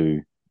willing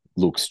to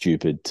look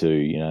stupid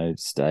to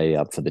stay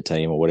up for the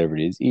team or whatever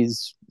it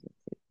is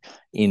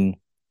in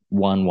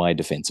one way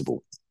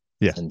defensible.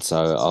 yeah, And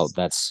so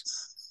that's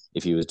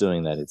if he was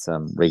doing that at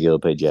some regular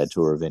PGA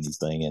Tour event, he's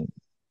being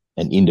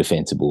an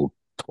indefensible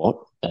twat.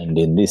 And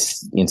in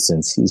this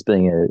instance, he's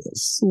being a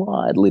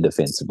slightly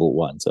defensible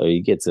one. So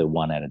he gets a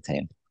 1 out of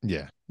 10.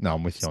 yeah. No,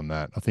 I'm with you on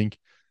that. I think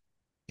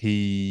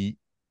he,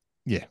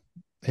 yeah,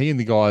 he and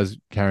the guys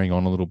carrying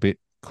on a little bit.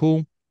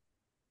 Cool.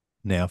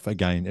 Now, if,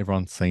 again,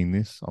 everyone's seen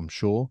this, I'm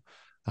sure.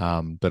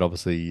 But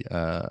obviously,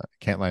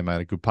 Cantlay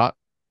made a good putt.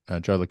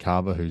 Joe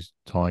LaCava, who's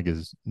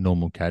Tiger's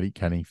normal caddy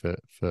for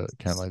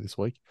Cantlay this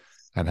week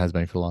and has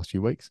been for the last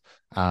few weeks,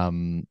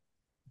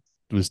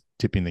 was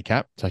tipping the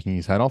cap, taking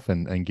his hat off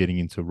and getting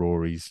into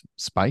Rory's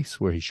space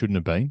where he shouldn't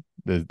have been.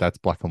 That's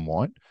black and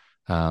white,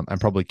 and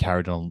probably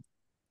carried on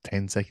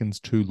 10 seconds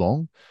too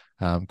long.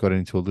 Got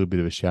into a little bit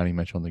of a shouting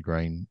match on the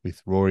green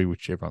with Rory,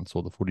 which everyone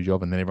saw the footage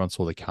of, and then everyone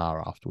saw the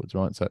car afterwards,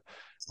 right? So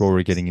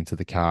Rory getting into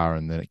the car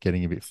and then it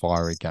getting a bit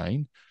fiery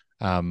again.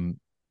 Um,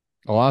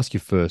 I'll ask you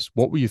first,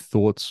 what were your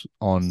thoughts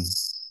on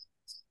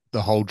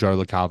the whole Joe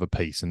LaCava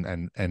piece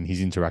and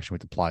his interaction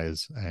with the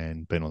players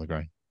and being on the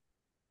green?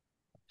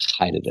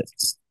 Hated it.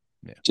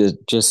 Yeah.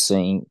 Just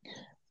seeing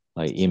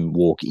like him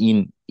walk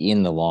in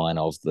the line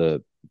of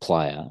the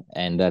player,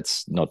 and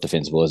that's not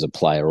defensible as a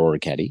player or a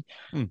caddy.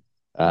 Hmm.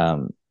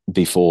 Um,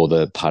 Before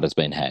the putt has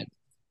been had,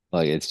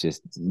 like it's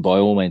just by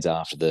all means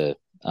after the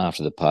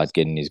putt,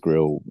 get in his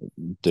grill,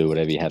 do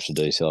whatever you have to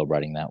do,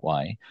 celebrating that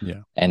way,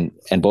 Yeah. and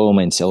by all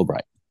means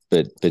celebrate,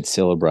 but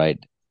celebrate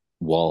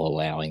while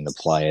allowing the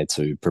player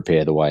to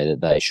prepare the way that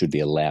they should be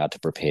allowed to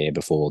prepare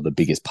before the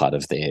biggest putt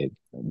of their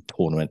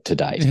tournament to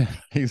date. Yeah,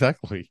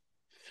 exactly.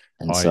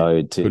 And I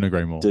so to couldn't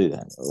agree more. do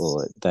that,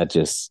 or that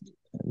just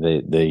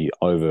the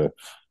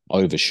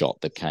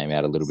overshot that came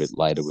out a little bit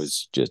later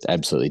was just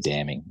absolutely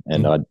damning.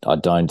 And Mm. I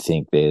don't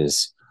think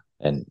there's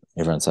and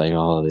everyone's saying,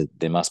 oh,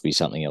 there must be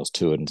something else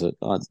to it. And so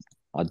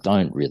I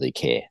don't really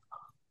care.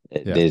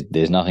 Yeah.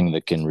 There's nothing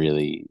that can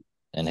really.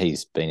 And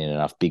he's been in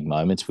enough big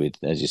moments with,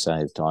 as you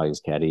say, Tiger's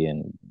caddy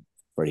and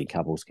Freddie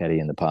Couples caddy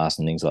in the past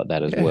and things like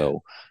that as Yeah.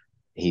 well.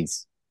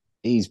 He's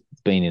he's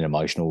been in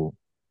emotional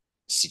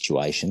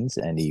situations,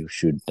 and he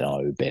should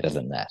know better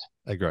than that.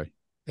 Agree.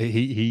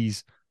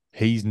 He's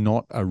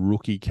not a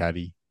rookie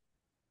caddy.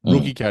 Mm.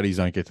 Rookie caddies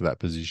don't get to that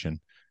position.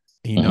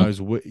 He Mm-hmm.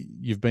 knows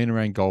you've been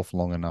around golf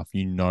long enough.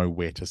 You know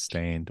where to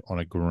stand on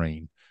a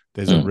green.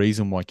 There's a Mm.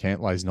 reason why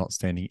Cantlay's not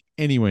standing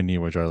anywhere near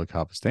where Joe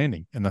LaCarpa's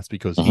standing, and that's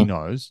because he Mm-hmm.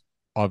 knows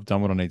I've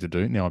done what I need to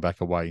do. Now I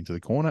back away into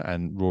the corner,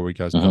 and Rory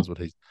goes and Mm-hmm. does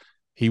what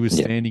he was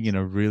Yeah. standing in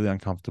a really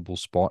uncomfortable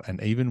spot.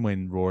 And even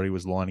when Rory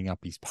was lining up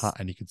his putt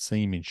and you could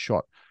see him in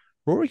shot,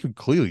 Rory could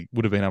clearly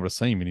would have been able to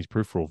see him in his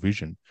peripheral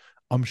vision.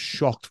 I'm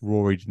shocked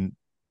Rory didn't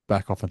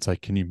back off and say,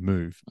 "Can you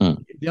move?"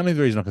 Mm. The only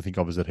reason I can think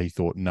of is that he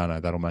thought, no,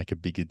 that'll make a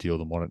bigger deal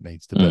than what it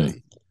needs to Mm.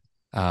 be.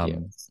 Yeah.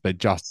 But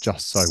just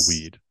so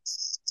weird.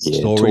 Yeah.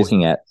 Stories,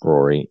 Talking at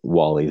Rory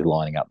while he's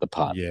lining up the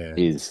putt yeah.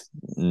 is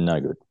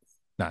no good.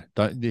 No,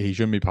 don't, he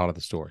shouldn't be part of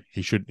the story.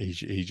 He just should be in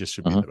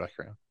Mm-hmm. the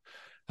background.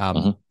 Um,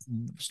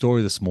 Mm-hmm.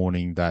 Story this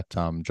morning that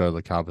Joe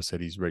LaCava said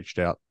he's reached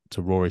out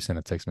to Rory, sent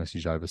a text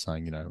message over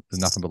saying, there's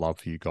nothing but love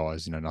for you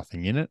guys,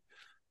 nothing in it.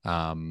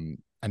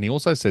 And he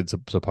also said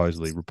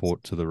supposedly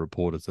report to the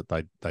reporters that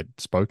they'd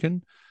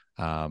spoken.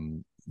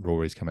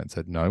 Rory's come out and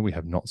said, no, we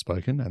have not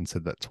spoken, and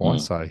said that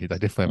twice. Mm. So they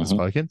definitely haven't Mm-hmm.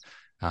 spoken.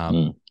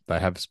 Mm. They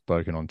have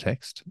spoken on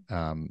text.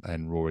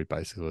 And Rory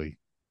basically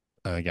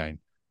again,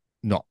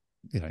 not,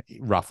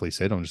 roughly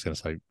said, I'm just going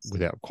to say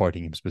without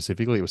quoting him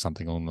specifically, it was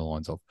something along the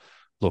lines of,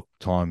 look,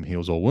 time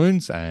heals all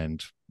wounds,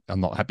 and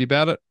I'm not happy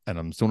about it, and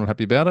I'm still not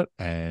happy about it,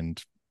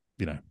 and,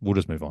 we'll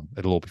just move on.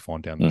 It'll all be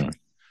fine down the track.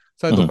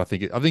 So look, I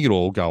think it'll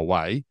all go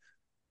away.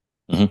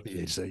 Yeah,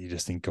 so you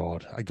just think,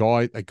 God, a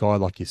guy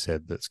like you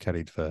said that's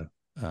caddied for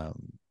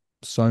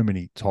so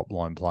many top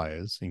line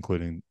players,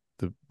 including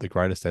the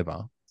greatest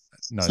ever,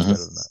 knows better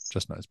than that.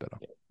 Just knows better.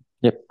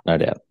 Yep, no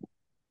doubt.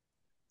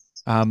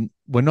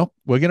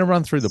 We're going to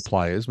run through the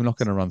players. We're not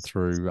going to run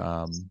through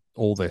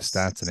all their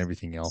stats and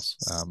everything else.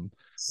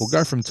 We'll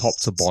go from top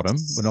to bottom.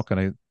 We're not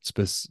going to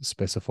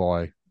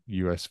specify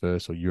US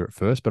first or Europe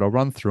first, but I'll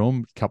run through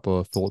them. A couple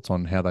of thoughts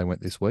on how they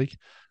went this week.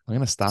 I'm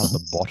going to start at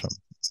the bottom.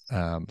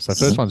 So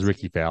first one's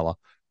Ricky Fowler.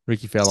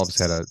 Ricky Fowler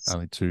obviously had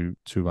only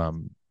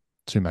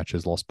two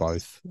matches, lost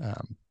both.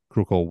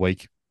 Crook all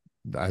week,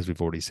 as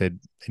we've already said.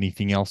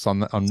 Anything else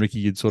on Ricky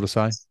you'd sort of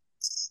say?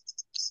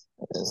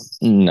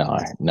 No.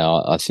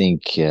 I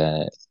think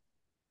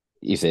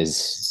if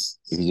he's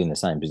in the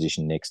same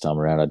position next time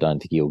around, I don't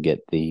think he'll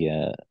get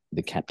the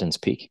captain's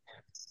pick.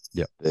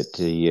 Yeah, but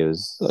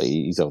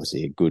he's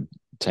obviously a good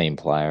team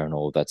player and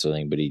all that sort of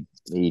thing, but he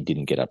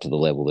didn't get up to the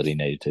level that he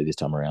needed to this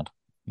time around.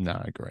 No,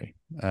 I agree.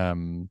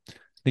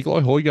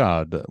 Nikolai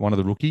Højgaard, one of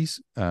the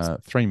rookies,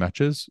 3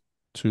 matches,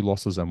 2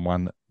 losses and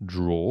 1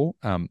 draw.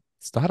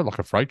 Started like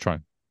a freight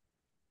train.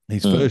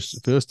 His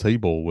first tee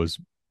ball was,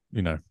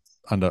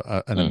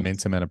 under an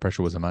immense amount of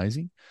pressure, was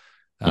amazing.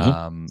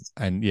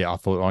 And yeah, I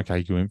thought,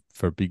 okay, going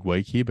for a big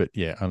week here, but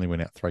yeah, only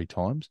went out 3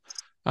 times.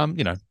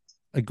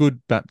 A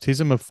good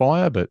baptism of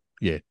fire, but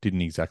yeah,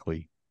 didn't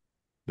exactly.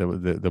 There'll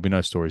be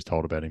no stories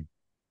told about him.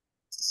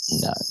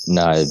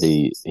 No,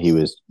 he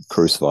was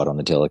crucified on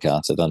the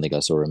telecast. I don't think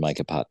I saw him make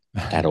a putt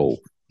at all.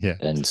 Yeah,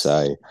 and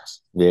so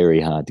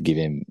very hard to give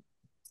him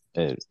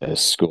a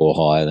score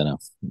higher than a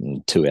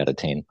 2 out of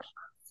 10.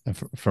 And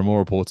from all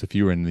reports, if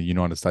you were in the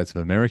United States of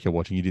America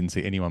watching, you didn't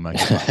see anyone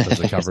make a putt because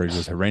the coverage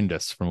was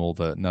horrendous from all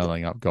the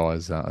no-laying up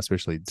guys,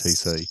 especially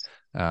TC.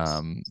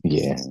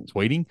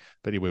 Tweeting.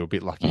 But we were a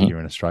bit lucky here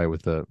in Australia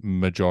with the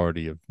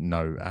majority of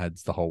no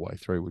ads the whole way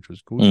through, which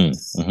was good.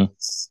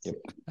 Yep.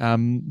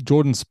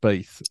 Jordan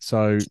Spieth.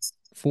 So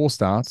 4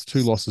 starts, 2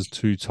 losses,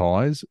 2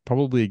 ties.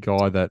 Probably a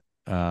guy that,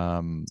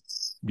 I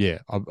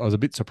was a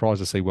bit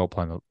surprised to see well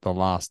playing the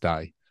last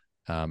day,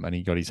 and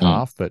he got his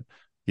half, but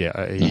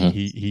yeah,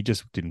 he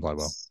just didn't play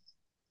well.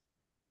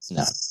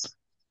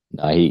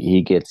 No,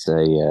 he gets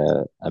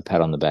a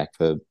pat on the back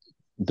for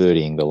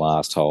birdieing the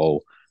last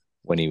hole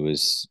when he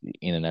was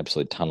in an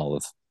absolute tunnel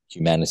of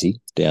humanity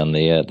down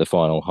the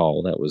final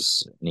hole. That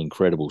was an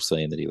incredible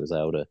scene that he was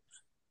able to,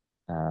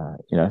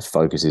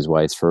 focus his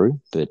way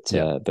through. But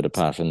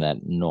apart from that,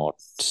 not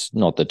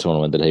the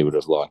tournament that he would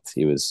have liked.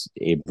 He was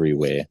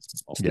everywhere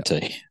off the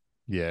tee.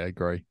 Yeah, I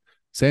agree.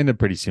 Xander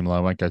pretty similar. I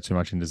won't go too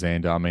much into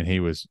Xander. I mean, he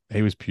was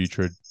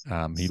putrid.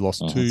 He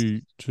lost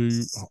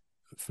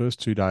first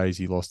 2 days.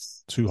 He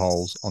lost 2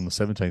 holes on the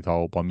 17th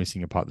hole by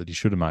missing a putt that he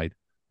should have made,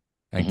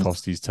 and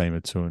cost his team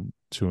a 2-1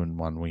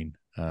 win.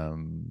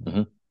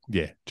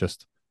 Yeah,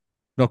 just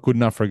not good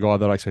enough for a guy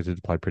that I expected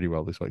to play pretty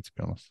well this week, to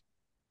be honest.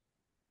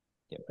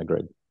 Yeah,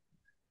 agreed.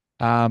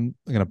 I'm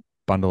going to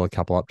bundle a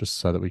couple up just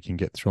so that we can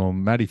get through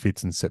them. Matty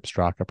Fitz and Sepp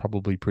Straka are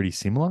probably pretty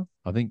similar.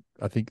 I think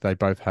they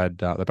both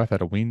had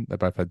a win. They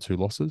both had 2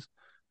 losses.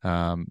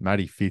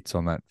 Matty Fitz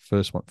on that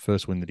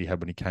first win that he had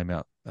when he came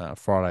out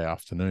Friday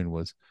afternoon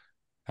was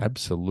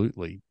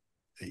absolutely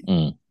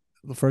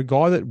for a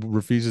guy that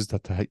refuses to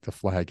take the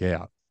flag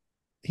out.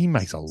 He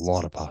makes a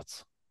lot of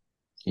putts.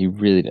 He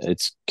really,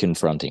 it's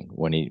confronting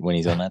when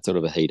he's on that sort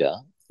of a heater.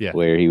 Yeah,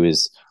 where he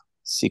was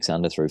 6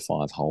 under through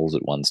 5 holes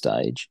at one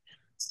stage.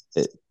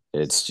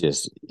 It's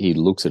just, he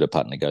looks at a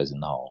putt and it goes in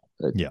the hole.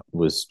 It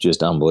was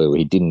just unbelievable.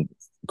 He didn't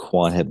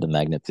quite have the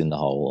magnets in the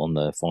hole on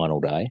the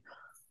final day,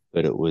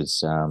 but it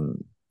was,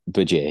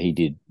 he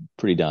did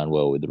pretty darn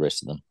well with the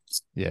rest of them.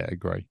 Yeah,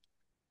 agree.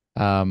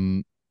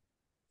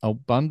 I'll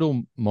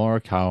bundle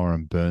Morikawa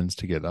and Burns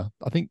together.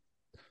 I think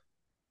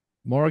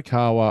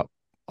Morikawa,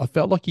 I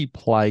felt like he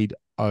played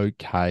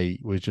okay,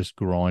 was just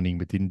grinding,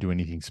 but didn't do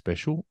anything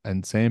special.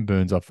 And Sam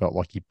Burns, I felt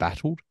like he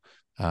battled,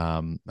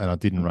 and I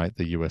didn't rate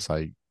the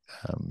USA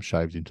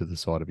shaved into the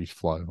side of his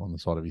flow on the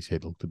side of his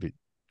head. Looked a bit,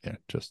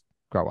 just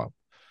grow up.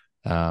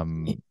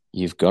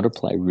 You've got to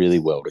play really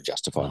well to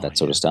justify that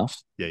sort of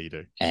stuff. Yeah, you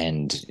do.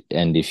 And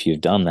if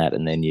you've done that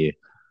and then you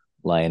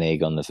lay an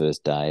egg on the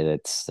first day,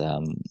 that's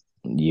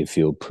you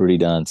feel pretty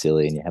darn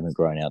silly and you haven't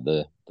grown out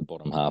the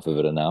bottom half of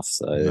it enough.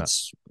 So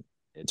it's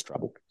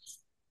trouble.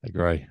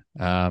 Agree.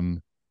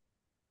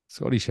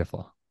 Scotty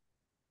Scheffler.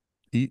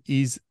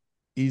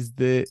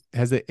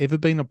 Has there ever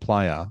been a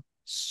player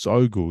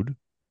so good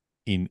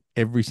in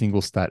every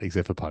single stat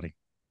except for putting?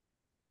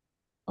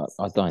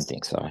 I don't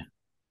think so.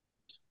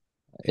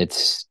 It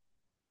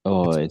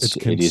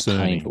is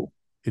painful.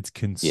 It's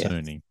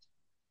concerning.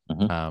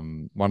 Yeah.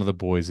 One of the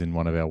boys in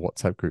one of our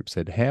WhatsApp groups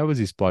said, "How is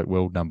this bloke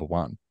world number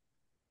 1?"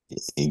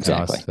 Exactly.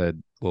 And I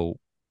said, "Well,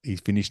 he's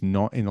finished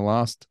not in the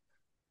last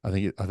I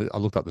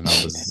looked up the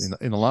numbers.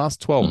 In the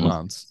last 12 Mm-hmm.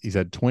 months, he's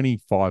had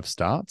 25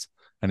 starts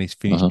and he's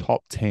finished Mm-hmm.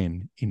 top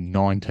 10 in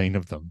 19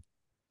 of them.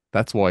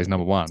 That's why he's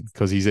number one,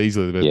 because he's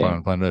easily the best player Yeah. on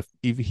the planet Earth.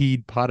 If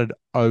he'd putted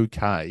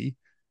okay,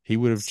 he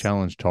would have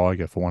challenged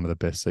Tiger for one of the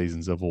best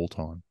seasons of all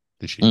time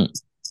this year.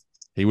 Mm.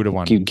 He would have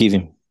won Give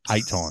him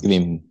 8 times.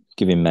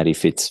 give him Matty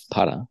Fitz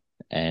putter,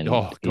 and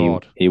Oh,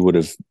 God. he would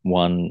have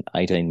won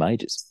 18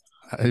 majors.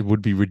 It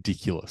would be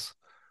ridiculous.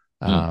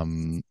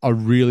 Mm. I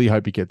really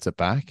hope he gets it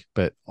back,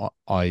 but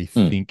I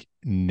Mm. think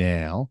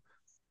now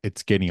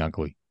it's getting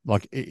ugly.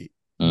 Like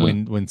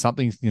Mm. when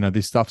something's,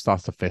 this stuff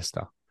starts to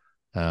fester.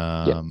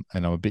 Yep.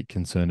 And I'm a bit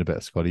concerned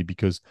about Scotty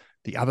because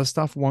the other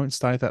stuff won't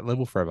stay at that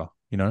level forever.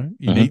 You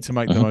Mm-hmm. need to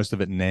make the Mm-hmm. most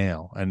of it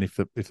now. And if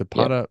the Yep.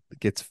 putter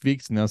gets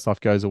fixed and the other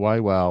stuff goes away,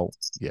 well,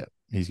 yeah,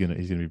 he's gonna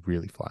be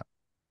really flat.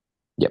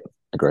 Yep.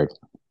 Agreed.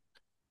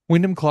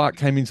 Wyndham Clark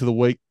came into the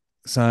week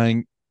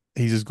saying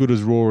he's as good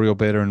as Rory or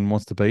better and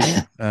wants to beat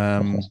him.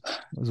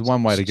 There's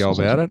one way to go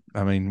about it.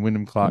 I mean,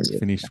 Wyndham Clark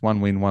finished 1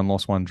 win, 1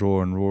 loss, 1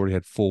 draw, and Rory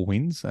had 4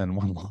 wins and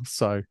 1 loss.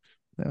 So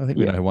I think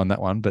we know who won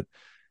that one. But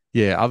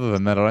yeah, other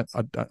than that,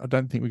 I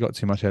don't think we got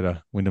too much out of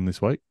Wyndham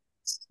this week.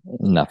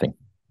 Nothing.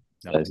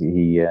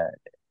 He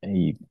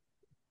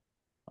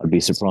I'd be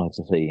surprised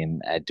to see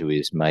him add to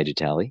his major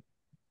tally.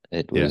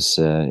 It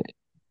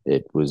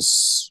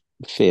was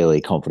fairly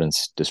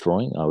confidence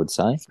destroying, I would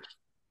say.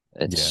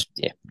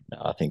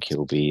 I think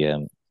he'll be.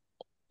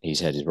 He's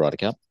had his Ryder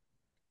Cup.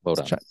 Well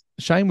done.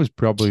 Shane was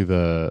probably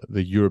the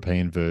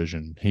European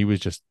version. He was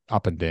just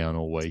up and down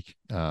all week.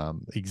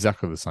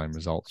 Exactly the same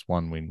results: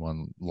 1 win,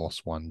 1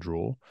 loss, 1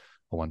 draw,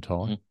 or 1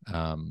 tie.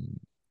 Mm-hmm.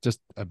 Just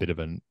a bit of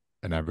an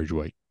average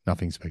week.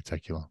 Nothing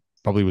spectacular.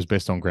 Probably was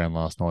best on ground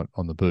last night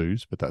on the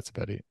booze, but that's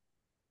about it.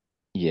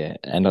 Yeah,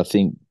 and I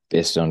think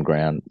best on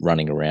ground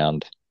running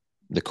around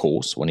the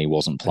course when he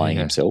wasn't playing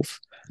himself.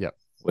 Yep.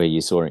 Where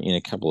you saw in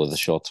a couple of the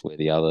shots where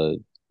the other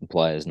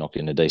players knocked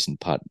in a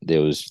decent putt,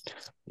 there was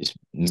this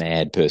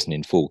mad person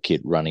in full kit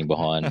running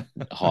behind,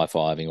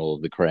 high-fiving all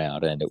of the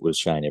crowd, and it was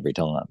Shane every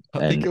time.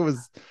 I think it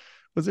was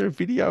there a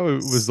video? It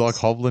was like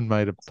Hovland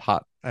made a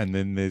putt, and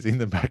then there's in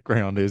the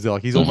background, there's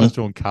like he's almost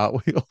doing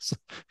cartwheels.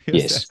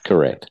 Yes,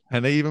 correct.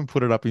 And he even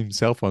put it up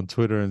himself on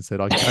Twitter and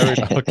said, I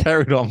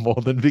carried on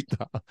more than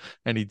Victor.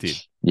 And he did.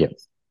 Yep.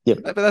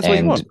 But that's what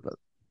you want.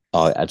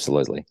 Oh,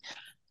 absolutely.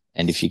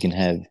 And if you can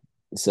have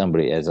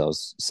somebody, as I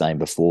was saying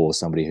before,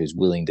 somebody who's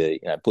willing to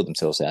put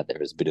themselves out there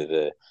as a bit of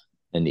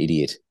an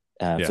idiot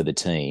for the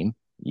team,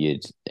 you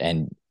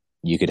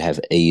could have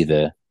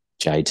either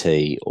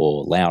JT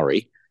or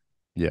Lowry.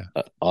 Yeah.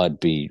 I'd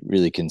be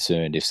really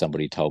concerned if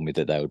somebody told me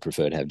that they would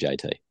prefer to have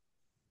JT.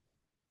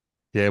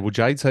 Yeah, well,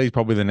 JT is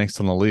probably the next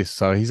on the list.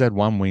 So he's had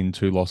 1 win,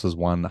 2 losses,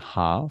 1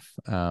 half.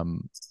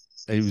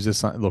 It was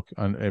just look.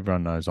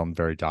 Everyone knows I'm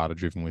very data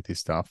driven with this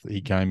stuff.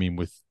 He came in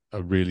with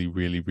a really,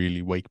 really,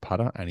 really weak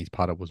putter, and his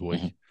putter was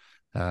weak.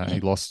 Mm-hmm. He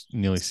lost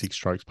nearly 6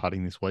 strokes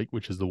putting this week,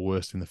 which is the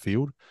worst in the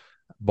field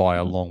by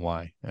a long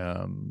way.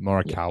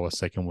 Morikawa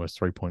second worst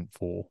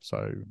 3.4.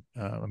 So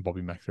and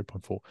Bobby Mack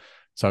 3.4.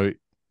 So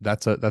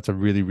that's a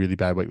really, really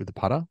bad week with the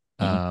putter.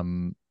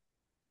 Mm-hmm.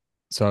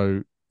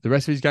 So the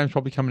rest of his game's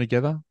probably coming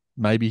together.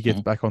 Maybe he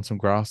gets back on some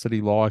grass that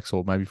he likes,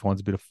 or maybe finds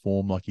a bit of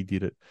form like he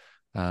did it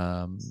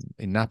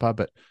in Napa.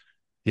 But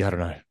yeah, I don't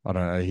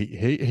know.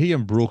 He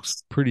and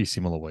Brooks pretty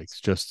similar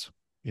weeks. Just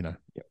they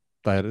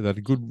had a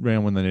good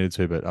round when they needed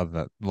to, but other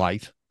than that,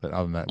 late. But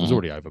other than that, it was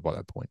already over by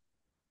that point.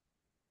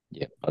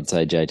 Yeah, I'd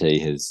say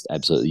JT has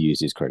absolutely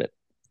used his credit.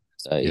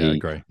 So I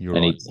agree. You're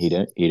right. He'd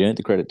earned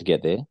the credit to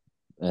get there,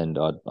 and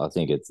I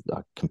think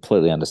I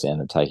completely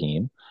understand them taking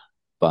him,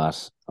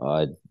 but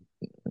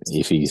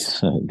if he's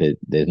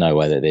there's no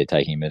way that they're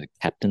taking him as a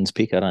captain's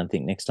pick. I don't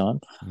think next time.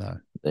 No,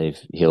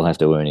 he'll have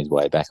to earn his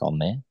way back on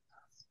there.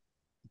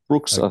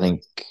 Brooks, I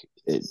think,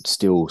 it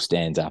still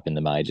stands up in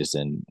the majors,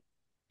 and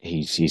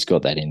he's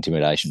got that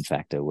intimidation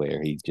factor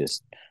where he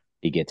gets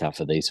up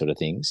for these sort of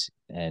things,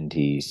 and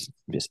he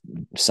just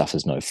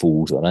suffers no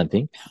fools, I don't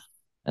think.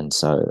 And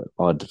so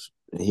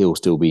he'll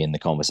still be in the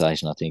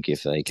conversation, I think,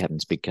 if a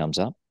captain's pick comes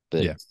up.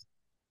 But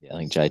I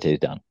think JT's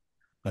done.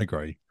 I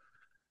agree.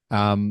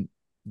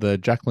 The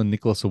Jacqueline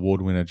Nicholas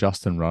Award winner,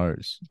 Justin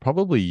Rose,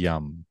 probably a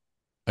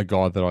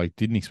guy that I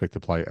didn't expect to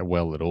play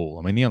well at all.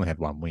 I mean, he only had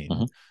 1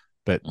 win,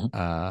 but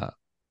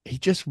he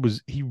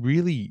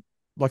really,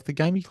 like the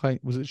game he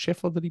played, was it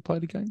Scheffler that he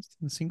played against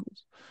in the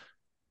singles?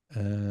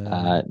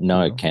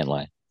 No,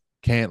 Cantlay.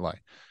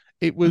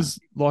 It was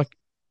like,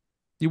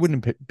 you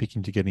wouldn't pick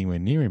him to get anywhere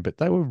near him, but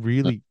they were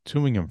really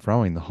toing and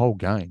froing the whole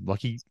game.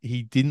 Like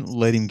he didn't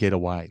let him get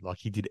away. Like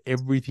he did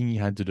everything he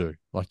had to do.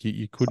 Like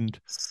you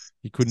couldn't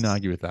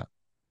argue with that.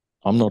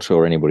 I'm not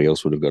sure anybody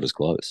else would have got as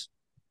close.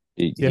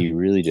 He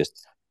really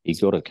he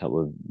got a couple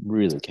of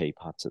really key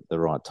putts at the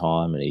right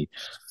time, and he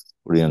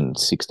put in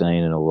 16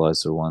 and all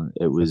those sort of ones.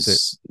 It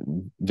was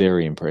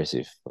very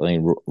impressive. I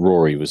think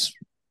Rory was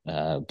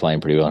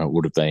playing pretty well, and it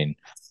would have been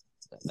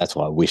That's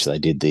why I wish they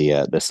did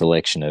the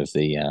selection of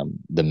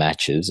the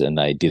matches, and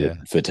they did it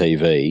Yeah. for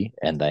TV,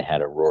 and they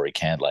had a Rory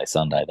Cantlay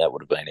Sunday. That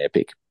would have been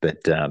epic. But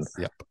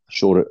Yep.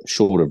 short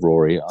of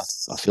Rory,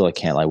 I feel like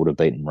Cantlay would have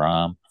beaten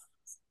Rahm,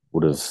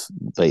 would have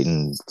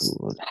beaten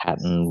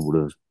Hatton,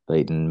 would have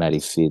beaten Matty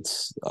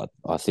Fitz.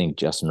 I think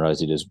Justin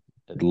Rosey does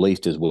at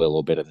least as well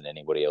or better than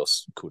anybody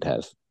else could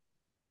have.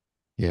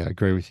 Yeah, I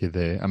agree with you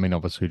there. I mean,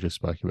 obviously, we just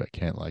spoke about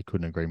Cantlay.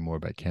 Couldn't agree more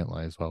about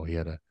Cantlay as well. He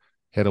had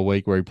a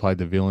week where he played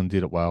the villain,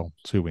 did it well.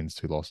 2 wins,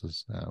 2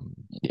 losses.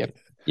 Yep.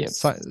 Yep.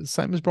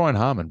 Same as Brian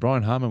Harman.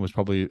 Brian Harman was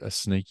probably a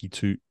sneaky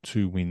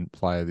two win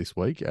player this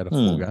week out of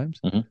 4 games.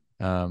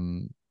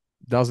 Mm-hmm.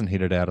 Doesn't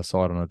hit it out of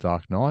sight on a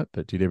dark night,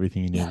 but did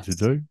everything he needed to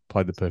do.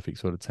 Played the perfect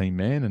sort of team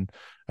man. And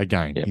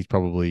again, Yep.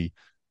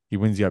 he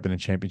wins the Open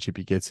Championship.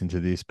 He gets into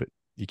this, but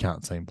you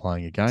can't see him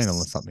playing again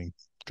unless something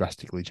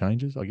drastically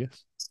changes, I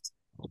guess.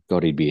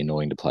 God, he'd be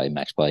annoying to play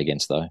match play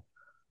against though.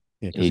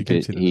 Yeah, because he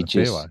keeps hitting in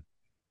the fairway.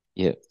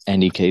 Yeah,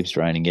 and he keeps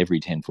draining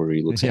every 10-footer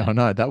he looks Yeah, at. I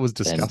know. That was And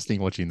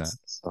disgusting watching that.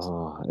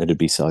 it'd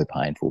be so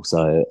painful.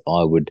 So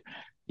I would,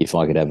 if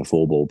I could have a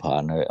four-ball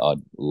partner,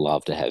 I'd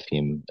love to have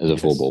him as a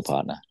four-ball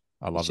partner.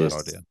 I love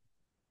that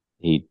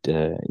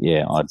idea.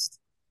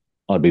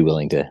 I'd be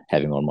willing to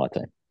have him on my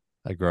team.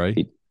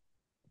 Agree.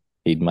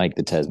 He'd make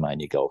the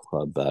Tasmania Golf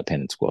Club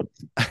pennant squad.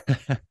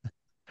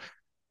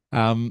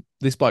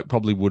 This bloke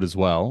probably would as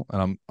well,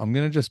 and I'm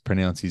going to just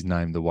pronounce his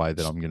name the way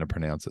that I'm going to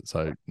pronounce it.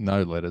 So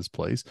no letters,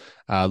 please.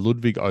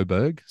 Ludwig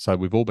Oberg. So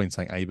we've all been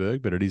saying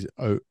Aberg, but it is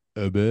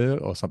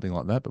Oberg or something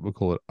like that. But we'll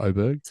call it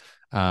Oberg.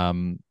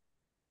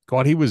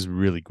 God, he was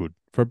really good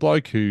for a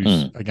bloke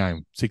who's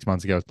again 6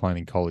 months ago was playing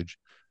in college.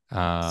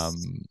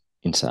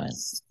 Insane.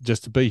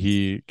 Just to be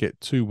here,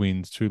 get 2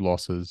 wins, 2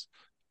 losses.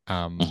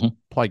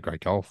 Played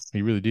great golf.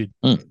 He really did.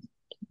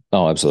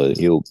 Oh,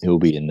 absolutely. He'll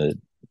be in the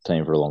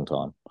team for a long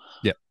time.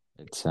 Yeah.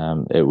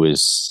 It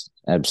was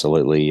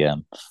absolutely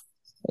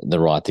the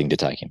right thing to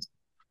take him.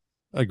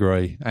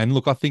 Agree. And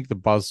look, I think the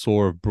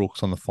buzzsaw of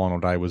Brooks on the final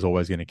day was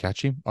always going to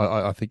catch him.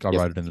 I think I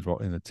wrote it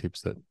in the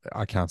tips that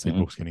I can't see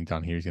Brooks getting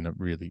done here. He's going to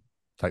really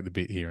take the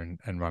bit here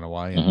and run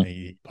away. And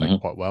he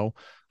played quite well.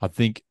 I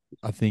think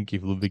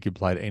if Ludwig had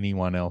played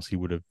anyone else, he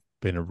would have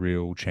been a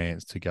real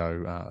chance to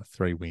go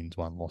 3 wins,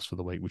 1 loss for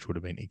the week, which would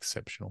have been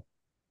exceptional.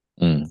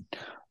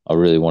 I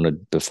really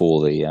wanted,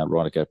 before the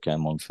Ryder Cup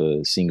came on,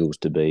 for singles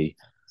to be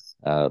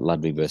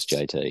Ludwig versus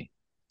JT.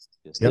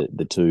 Just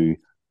the two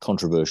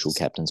controversial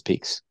captains'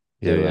 picks.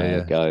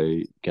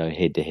 Go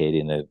head to head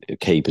in a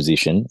key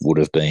position would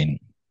have been.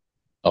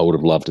 I would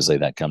have loved to see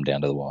that come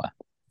down to the wire.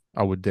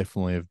 I would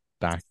definitely have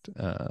backed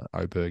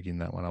Oberg in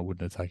that one. I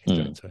wouldn't have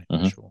taken JT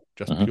for sure.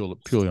 Just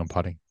purely on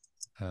putting.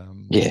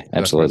 Yeah,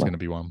 absolutely. That's going to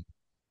be one.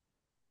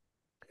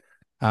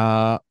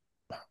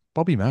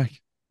 Bobby Mack.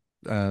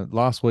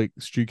 Last week,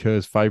 Stu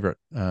Kerr's favourite,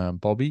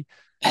 Bobby.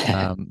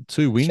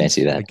 2 wins.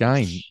 Fancy that.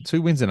 Again,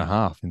 2 wins and a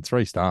half in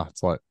 3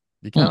 starts. Like,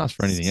 you can't ask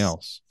for anything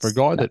else. For a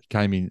guy that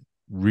came in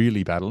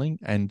really battling,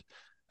 and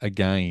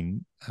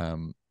again,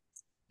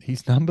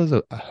 his numbers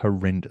are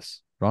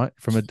horrendous, right?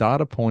 From a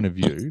data point of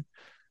view,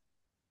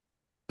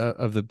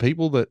 of the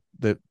people that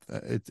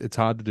it's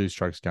hard to do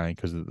strokes gained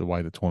because of the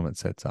way the tournament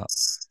sets up.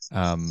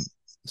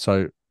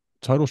 So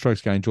total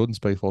strokes gained, Jordan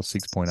Spieth lost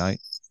 6.8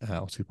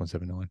 or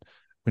 6.79.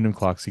 Wyndham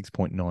Clark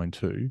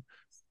 6.92,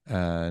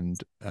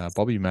 and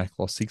Bobby Mack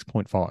lost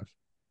 6.5.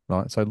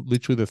 Right, so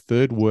literally the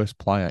 3rd worst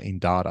player in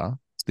data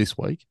this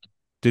week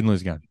didn't lose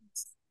a game.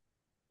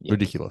 Yep.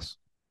 Ridiculous.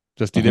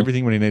 Just did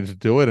everything when he needed to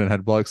do it, and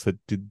had blokes that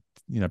did,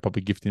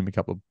 probably gifted him a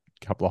couple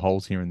of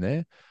holes here and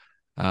there.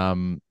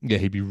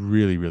 He'd be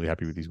really, really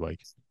happy with his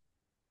week.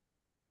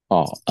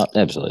 Oh,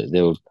 absolutely.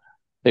 There were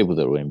people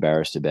that were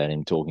embarrassed about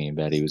him, talking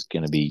about he was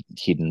going to be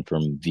hidden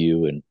from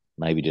view and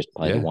maybe just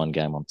play the one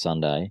game on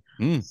Sunday.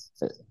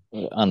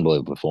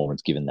 Unbelievable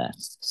performance given that.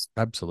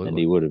 Absolutely. And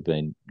he would have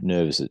been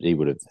nervous. He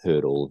would have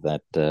heard all of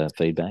that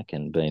feedback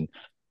and been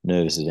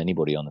nervous as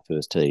anybody on the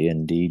first tee,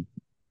 and he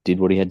did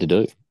what he had to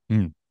do.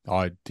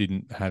 I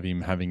didn't have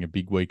him having a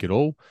big week at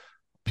all,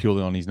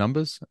 purely on his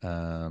numbers.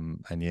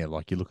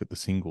 Like you look at the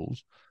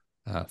singles,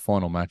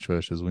 final match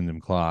versus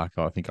Wyndham Clark.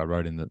 I think I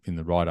wrote in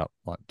the write up,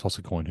 like, toss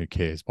a coin, who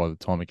cares? By the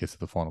time it gets to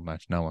the final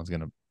match, no one's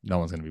gonna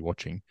be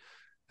watching.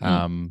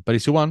 But he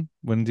still won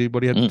when he did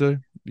what he had to do.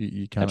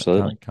 You can't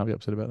be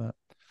upset about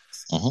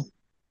that.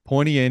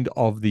 Pointy end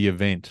of the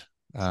event.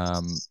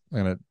 I'm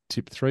going to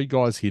tip 3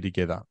 guys here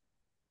together: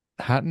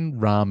 Hatton,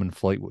 Rahm, and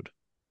Fleetwood.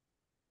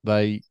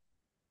 They,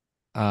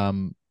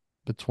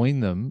 between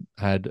them,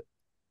 had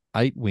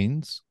 8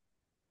 wins,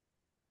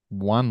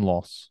 1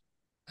 loss,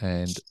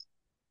 and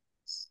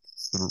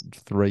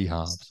 3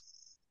 halves.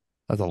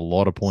 That's a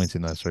lot of points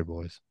in those 3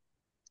 boys.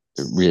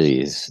 It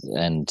really is.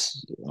 And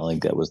I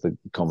think that was the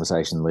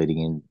conversation leading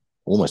in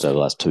almost over the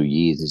last 2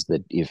 years, is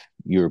that if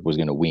Europe was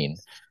going to win,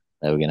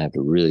 they were going to have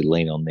to really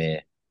lean on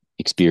their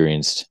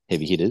experienced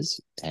heavy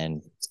hitters,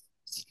 and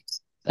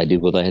they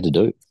did what they had to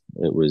do.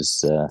 It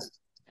was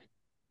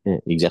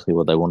exactly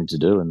what they wanted to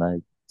do, and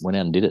they went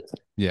out and did it.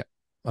 Yeah.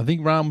 I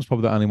think Rahm was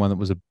probably the only one that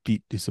was a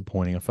bit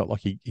disappointing. I felt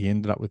like he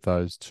ended up with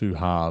those two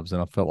halves,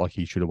 and I felt like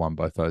he should have won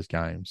both those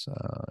games.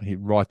 He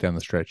right down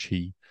the stretch,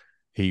 he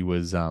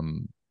was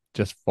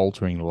just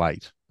faltering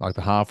late. Like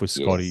the half with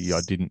Yeah, Scotty,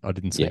 I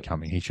didn't see yeah.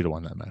 coming. He should have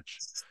won that match.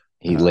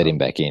 He let him Um,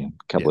 back in. A yeah,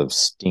 couple of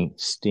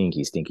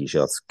stinky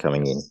shots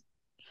coming in.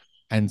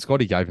 and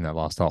Scotty gave him that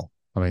last hole.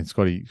 I mean,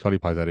 Scotty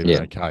plays that even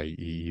Yeah. okay.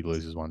 He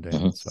loses one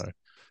down. Hmm. So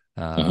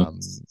Hmm.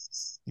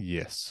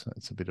 yes,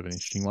 it's a bit of an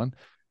interesting one.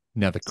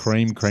 Now, the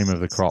cream of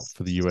the crop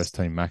for the US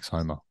team, Max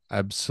Homer,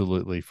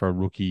 absolutely for a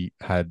rookie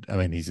had. I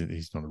mean, he's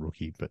not a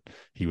rookie, but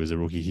he was a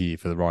rookie here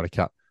for the Ryder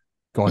Cup.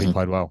 God, he Hmm.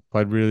 played well,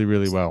 played really,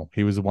 really well.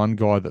 He was the one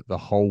guy that the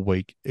whole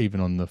week, even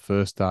on the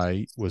first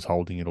day, was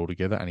holding it all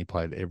together, and he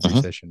played every Hmm.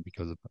 session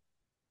because of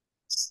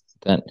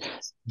That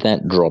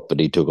that drop that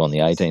he took on the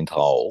 18th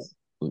hole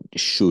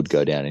should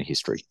go down in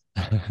history.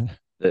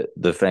 it.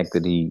 The fact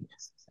that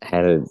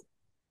had a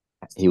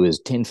he was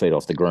 10 feet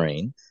off the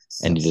green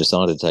Yep. and he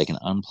decided to take an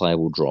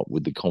unplayable drop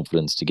with the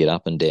confidence to get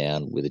up and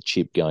down with a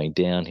chip going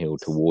downhill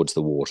towards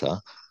the water,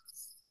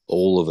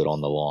 all of it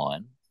on the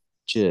line.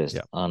 Just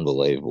Yep.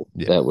 unbelievable.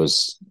 Yeah. That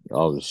was,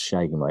 I was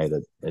shaking my head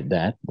at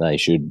that. They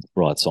should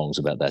write songs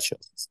about that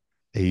shot.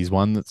 He's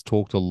one that's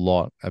talked a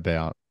lot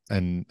about,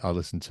 and I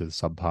listened to the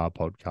Subpar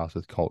podcast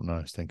with Colt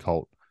Nost, and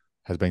Colt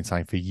has been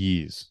saying for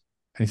years,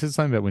 and he said the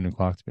same about Wyndham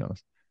Clark, to be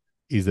honest,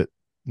 is that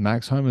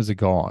Max Homer's a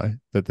guy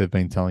that they've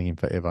been telling him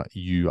forever,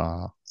 you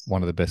are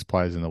one of the best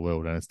players in the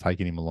world, and it's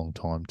taken him a long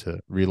time to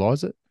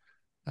realize it.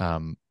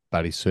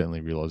 But he's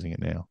certainly realizing it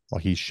now.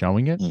 Like he's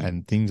showing it, Mm.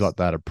 and things like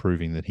that are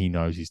proving that he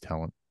knows his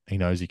talent. He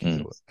knows he can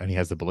do Mm. it, and he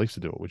has the beliefs to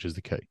do it, which is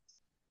the key.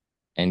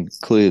 And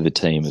clear the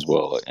team as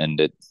well. And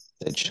it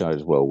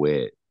shows well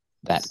where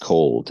that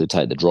call to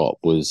take the drop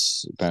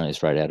was apparently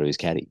straight out of his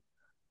caddy.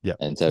 Yeah.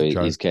 And so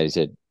Joe. his caddy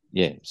said,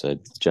 yeah. So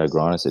Joe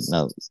Griner said,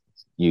 no,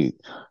 you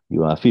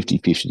you are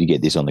 50-50 to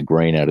get this on the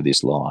green out of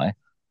this lie.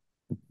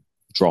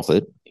 Drop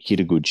it, hit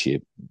a good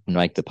chip,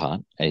 make the putt.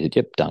 And he said,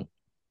 yep, done.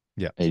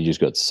 Yeah. And he just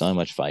got so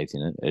much faith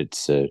in it.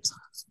 It's an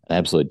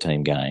absolute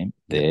team game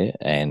Yeah. there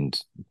and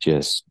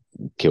just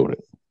killed it.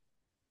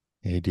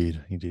 He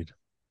did. He did.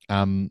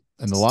 And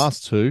the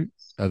last two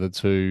are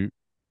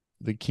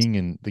the King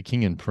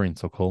and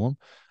Prince, I'll call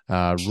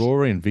them.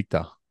 Rory and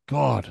Victor.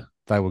 God,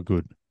 they were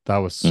good. They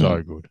were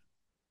so Mm. good.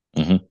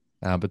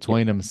 Mm-hmm.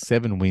 Between them,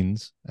 7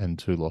 wins and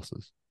 2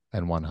 losses,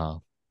 and one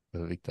half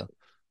for Victor.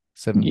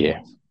 7 points.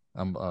 Yeah.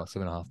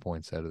 7.5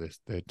 points out of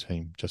their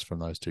team just from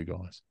those two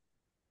guys.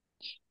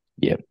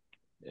 Yeah.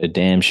 A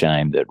damn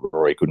shame that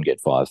Rory couldn't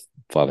get five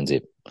and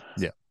zip.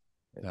 Yeah.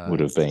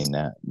 Would have been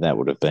that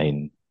would have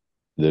been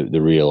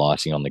the real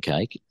icing on the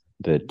cake.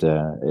 But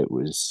it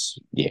was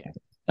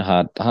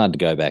hard to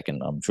go back,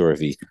 and I'm sure if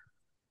he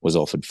was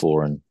offered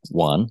 4-1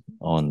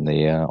 on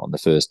the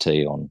first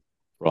tee on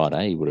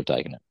Friday, he would have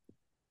taken it.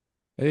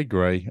 I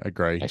agree.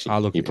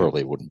 Actually, Look, he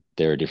probably wouldn't.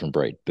 They're a different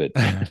breed, but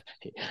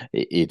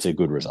it's a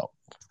good result.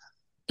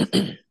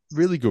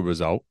 really good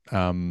result.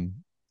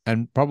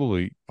 And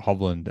probably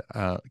Hovland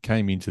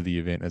came into the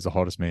event as the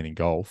hottest man in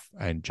golf,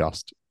 and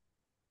just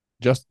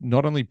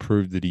not only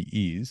proved that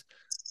he is,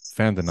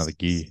 found another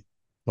gear.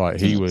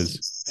 Like he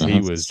was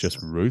just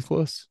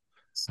ruthless.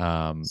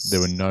 There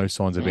were no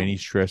signs of any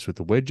stress with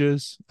the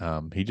wedges.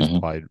 He just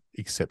played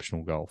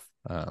exceptional golf.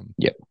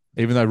 Yep.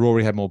 Even though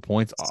Rory had more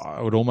points,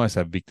 I would almost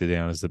have Victor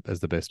down as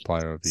the best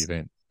player of the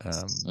event.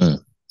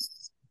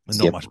 And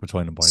not much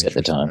between them by any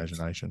stretch of the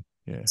imagination.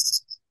 Yeah.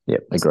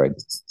 Yep, agreed.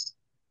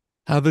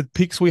 The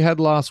picks we had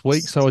last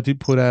week, so I did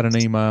put out an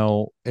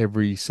email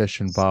every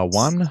session bar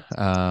one,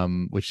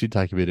 which did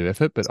take a bit of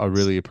effort, but I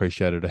really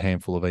appreciated a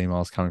handful of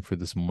emails coming through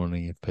this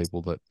morning of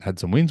people that had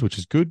some wins, which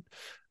is good.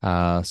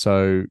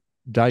 So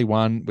day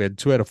one, we had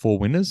 2 out of 4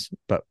 winners,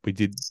 but we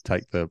did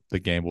take the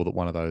gamble that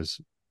one of those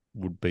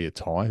would be a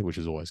tie, which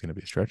is always going to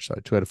be a stretch. So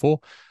 2 out of 4.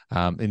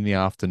 In the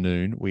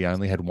afternoon, we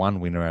only had 1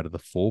 winner out of the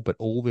 4, but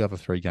all the other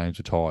 3 games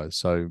were ties.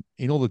 So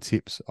in all the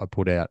tips I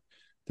put out,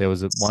 there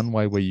was one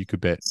way where you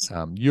could bet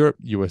Europe,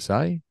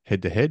 USA,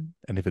 head-to-head,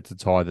 and if it's a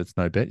tie that's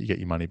no bet, you get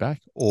your money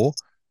back. Or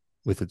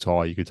with a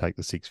tie, you could take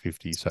the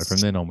 650. So from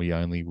then on, we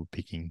only were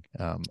picking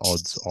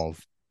odds of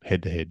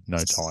head-to-head, no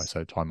tie,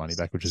 so tie money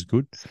back, which is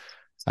good.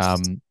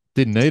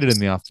 Didn't need it in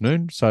the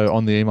afternoon. So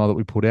on the email that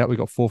we put out, we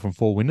got 4 from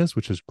 4 winners,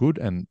 which is good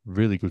and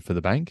really good for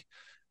the bank.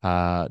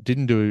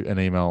 Didn't do an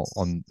email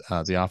on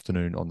the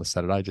afternoon on the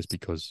Saturday just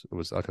because it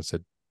was, like I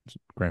said,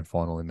 grand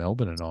final in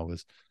Melbourne and I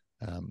was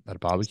at a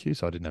barbecue,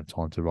 so I didn't have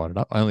time to write it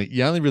up.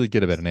 You only really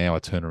get about an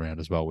hour turnaround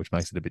as well, which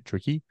makes it a bit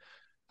tricky.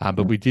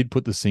 But we did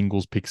put the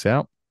singles picks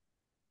out.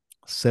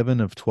 7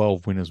 of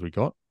 12 winners we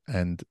got,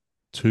 and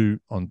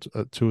 2 of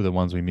the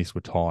ones we missed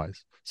were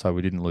ties. So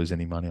we didn't lose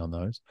any money on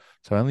those.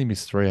 So I only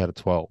missed 3 out of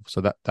 12. So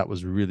that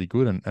was really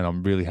good, and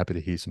I'm really happy to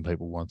hear some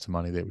people won some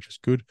money there, which is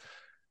good.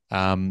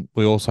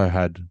 We also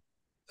had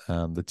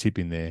the tip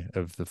in there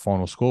of the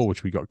final score,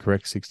 which we got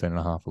correct,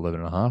 16.5,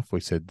 11.5. We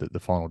said that the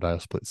final day will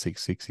split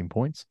 6-6 in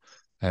points,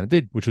 and it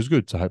did, which was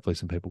good. So hopefully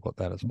some people got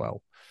that as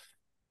well.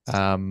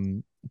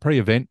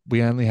 Pre-event, we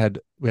had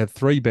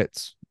 3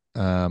 bets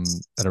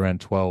at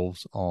around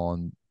 12s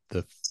on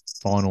the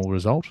final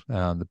result.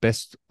 The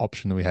best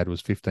option that we had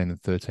was 15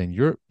 and 13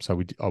 Europe.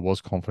 So I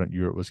was confident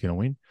Europe was going to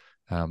win.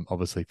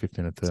 Obviously,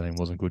 15 and 13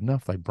 wasn't good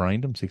enough. They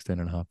brained them 16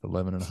 and a half,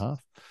 11 and a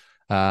half.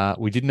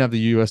 We didn't have the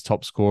US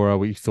top scorer.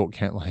 We thought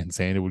Cantlay and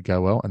Sander would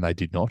go well, and they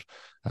did not.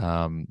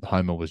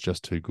 Homer was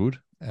just too good.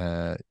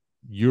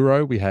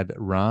 Euro, we had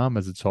Rahm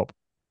as a top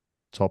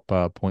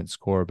point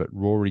scorer, but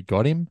Rory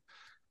got him.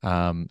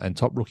 And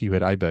top rookie, we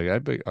had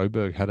Oberg.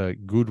 Oberg had a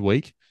good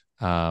week.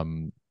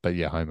 But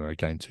yeah, Homer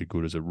again too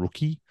good as a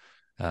rookie.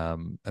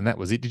 And that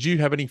was it. Did you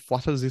have any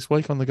flutters this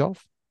week on the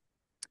golf?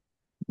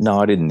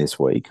 No, I didn't this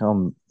week.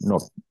 I'm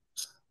not.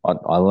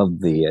 I love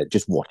the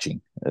just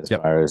watching as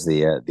far as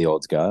the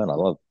odds go, and I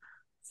love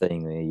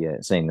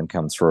seeing them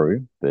come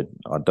through. But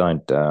I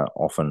don't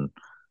often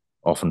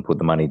put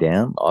the money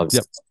down. I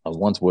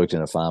once worked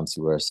in a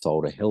pharmacy where I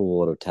sold a hell of a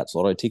lot of Taps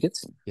Lotto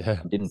tickets. Yeah,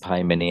 I didn't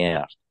pay many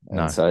out,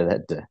 no.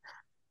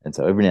 And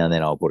so every now and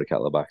then I'll put a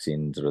couple of bucks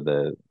in sort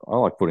of I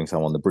like putting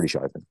some on the British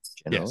Open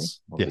generally,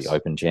 or the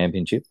Open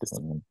Championship,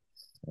 depending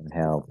on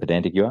how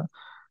pedantic you are.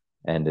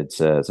 And it's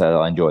so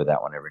I enjoy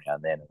that one every now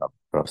and then. But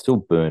I'm still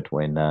burnt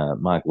when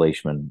Mark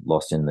Leishman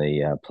lost in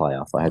the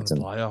playoff. I had some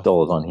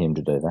dollars on him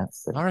to do that.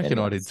 I reckon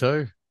I did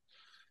too.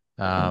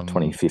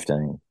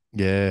 2015.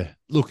 Yeah.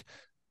 Look,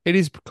 it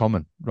is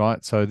common,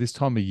 right? So this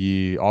time of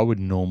year, I would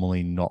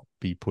normally not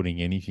be putting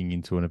anything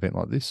into an event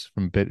like this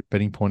from a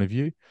betting point of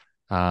view,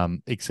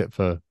 except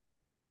for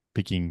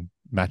picking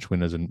match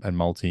winners and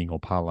multiing or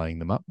parlaying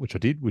them up, which I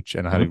did,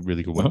 and I had a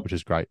really good week, which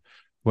is great.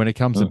 When it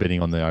comes to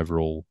betting on the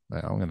overall,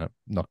 I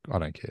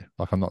don't care.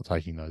 Like, I'm not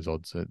taking those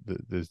odds.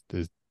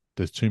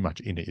 There's too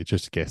much in it. It's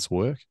just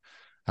guesswork.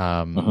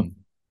 But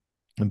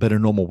a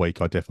normal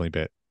week, I definitely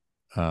bet.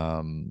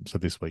 So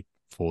this week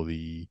for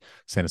the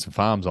Sanderson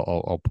Farms,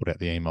 I'll put out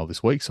the email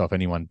this week. So if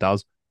anyone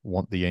does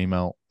want the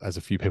email, as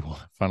a few people,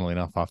 funnily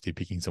enough, after you're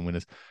picking some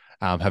winners,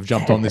 have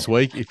jumped on this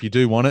week. If you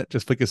do want it,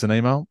 just flick us an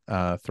email,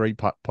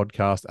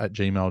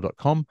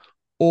 3puttpodcast@gmail.com,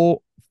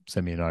 or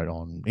send me a note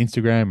on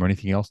Instagram or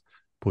anything else.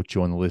 Put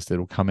you on the list.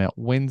 It'll come out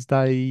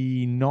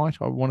Wednesday night,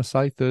 I want to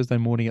say, Thursday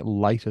morning at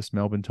latest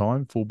Melbourne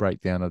time. Full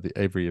breakdown of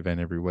every event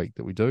every week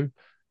that we do.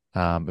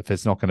 If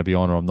it's not going to be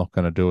on or I'm not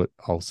going to do it,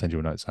 I'll send you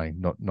a note saying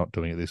not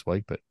doing it this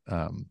week. But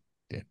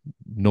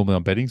normally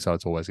I'm betting, so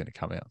it's always going to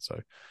come out. So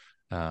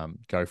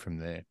go from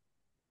there.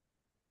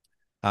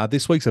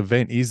 This week's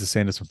event is the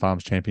Sanderson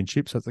Farms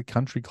Championship. So it's the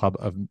Country Club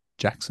of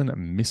Jackson,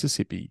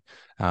 Mississippi.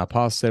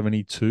 Past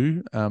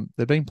 72.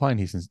 They've been playing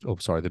this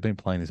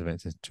event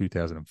since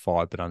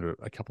 2005, but under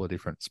a couple of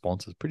different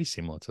sponsors, pretty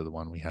similar to the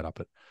one we had up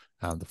at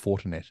the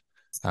Fortinet.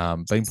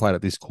 Been played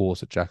at this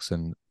course at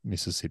Jackson,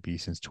 Mississippi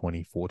since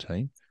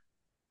 2014.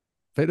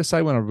 Fair to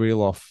say, when I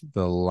reel off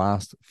the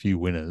last few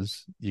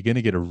winners, you're going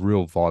to get a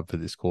real vibe for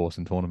this course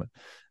and tournament.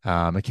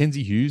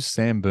 Mackenzie Hughes,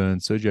 Sam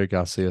Burns, Sergio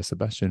Garcia,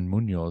 Sebastian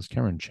Munoz,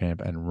 Karen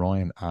Champ, and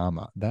Ryan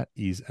Armour. That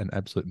is an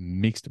absolute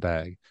mixed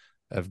bag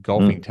of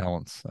golfing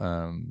talents.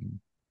 Don't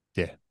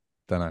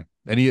know.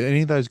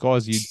 Any of those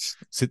guys you'd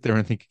sit there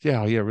and think,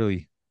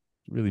 really,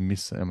 really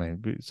miss. I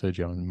mean,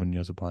 Sergio and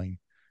Munoz are playing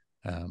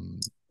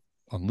on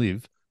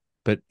Live.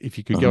 But if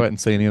you could go out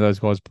and see any of those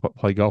guys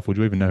play golf, would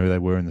you even know who they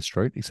were in the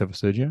street, except for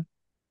Sergio?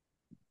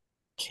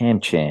 Cam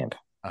Champ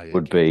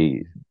would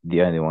be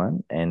the only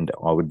one, and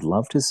I would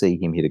love to see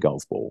him hit a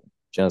golf ball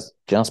just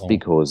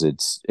because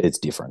it's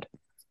different.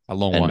 A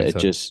long and way. It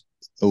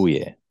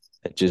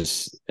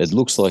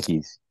looks like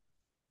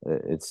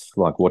it's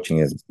like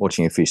watching a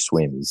fish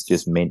swim. He's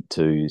just meant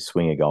to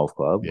swing a golf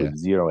club with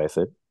zero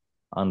effort,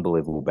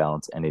 unbelievable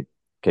balance, and it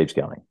keeps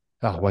going.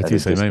 Oh, wait till you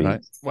see me,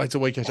 mate. Wait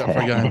till we catch up for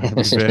a game. It'll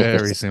be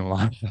very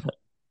similar.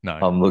 No,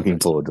 I'm looking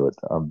forward to it.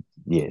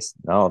 Yes.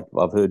 No,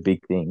 I've heard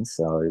big things,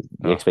 so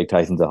the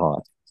expectations are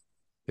high.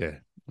 Yeah,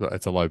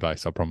 it's a low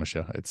base. I promise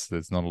you.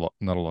 There's not a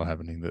lot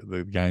happening.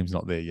 The game's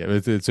not there yet.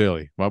 It's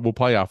early. Well, we'll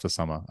play after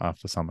summer.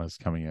 After summer's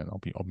coming in, I'll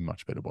be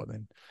much better by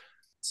then.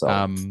 So,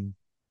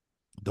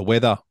 the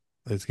weather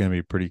is going to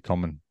be pretty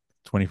common.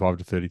 25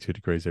 to 32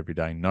 degrees every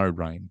day. No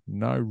rain.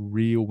 No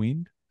real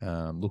wind.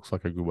 Looks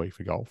like a good week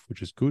for golf,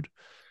 which is good.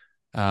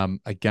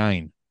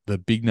 Again, the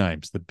big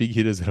names, the big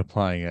hitters that are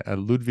playing,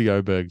 Ludwig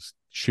Oberg's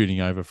shooting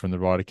over from the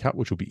Ryder Cup,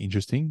 which will be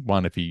interesting.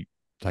 One, if he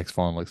takes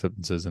final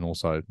acceptances, and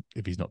also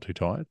if he's not too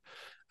tired.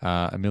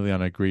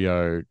 Emiliano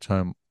Grillo,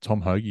 Tom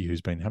Hoagie,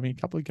 who's been having a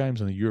couple of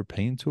games on the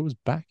European tours,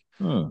 back.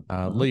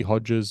 Lee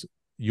Hodges,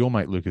 your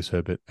mate Lucas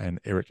Herbert, and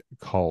Eric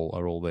Cole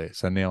are all there.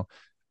 So now,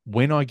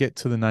 when I get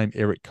to the name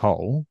Eric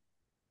Cole,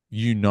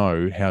 you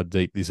know how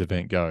deep this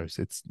event goes.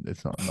 It's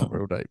not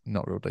real deep,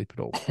 not real deep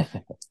at all.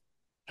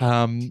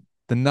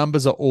 The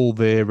numbers are all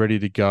there, ready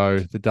to go.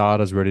 The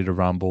data's ready to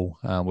rumble.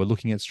 We're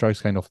looking at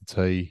strokes gained off the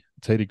tee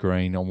to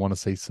green. I want to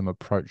see some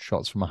approach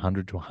shots from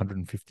 100 to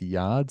 150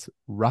 yards.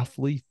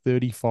 Roughly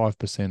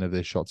 35% of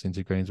their shots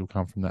into greens will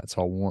come from that.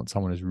 So I want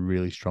someone who's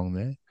really strong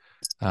there.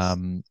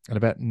 And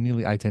about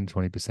nearly 18 to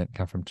 20%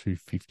 come from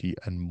 250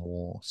 and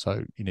more.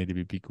 So you need to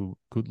be big,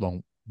 good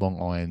long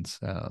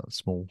irons,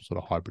 small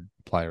sort of hybrid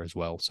player as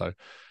well. So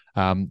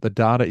The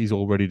data is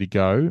all ready to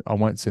go. I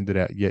won't send it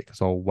out yet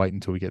because I'll wait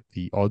until we get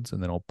the odds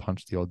and then I'll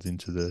punch the odds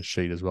into the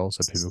sheet as well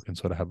so people can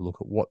sort of have a look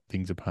at what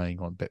things are paying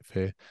on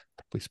Betfair,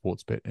 probably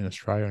Sportsbet in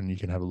Australia, and you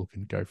can have a look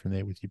and go from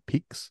there with your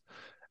picks.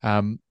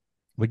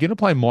 We're going to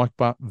play Mike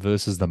Butt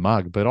versus the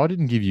Mug, but I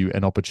didn't give you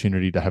an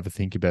opportunity to have a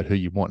think about who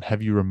you want.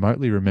 Have you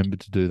remotely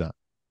remembered to do that?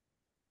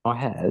 I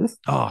have.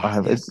 I Oh,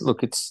 have. yes.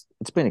 Look, it's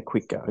been a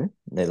quick go,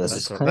 needless to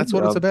That's say. that's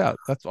what But it's about.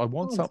 That's I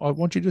want I've, some. I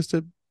want you just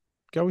to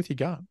go with your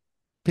gut.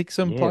 Pick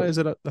some yeah. players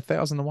at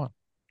 1,000 to 1.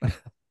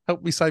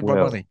 Help me save my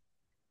Well, money.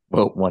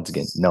 once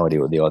again, no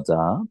idea what the odds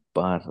are,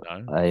 but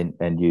No.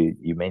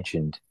 you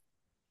mentioned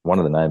one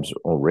of the names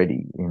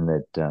already in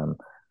that.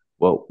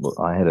 Look,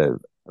 I had a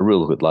real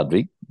look at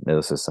Ludwig,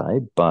 needless to say,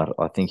 but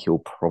I think he'll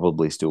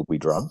probably still be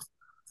drugged.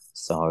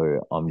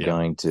 So I'm Yeah.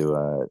 going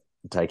to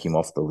take him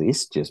off the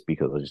list just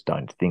because I just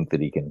don't think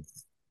that he can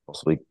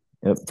possibly.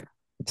 Yep.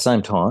 At the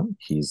same time,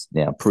 he's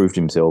now proved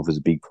himself as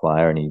a big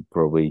player, and he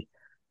probably,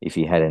 if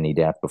he had any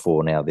doubt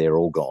before, now they're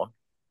all gone,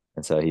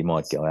 and so he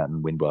might go out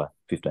and win by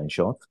 15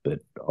 shots. But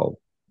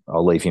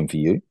I'll leave him for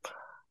you.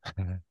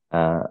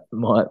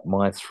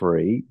 My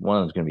three, one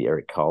of them's going to be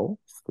Eric Cole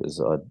because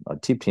I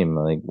tipped him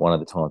I think one of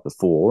the times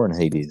before, and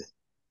he did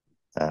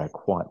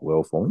quite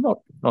well for me.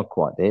 Not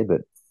quite there,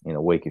 but in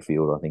a weaker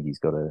field, I think he's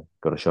got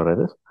a shot at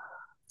it.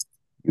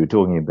 You were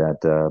talking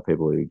about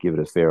people who give it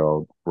a fair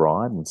old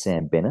ride, and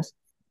Sam Bennett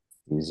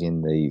is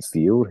in the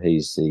field.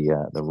 He's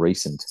the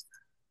recent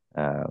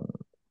um,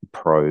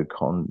 pro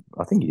con.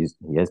 I think he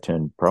has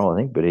turned pro. I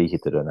think, but he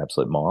hit it an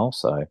absolute mile.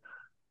 So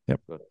Yep.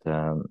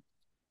 got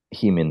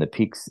him in the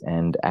picks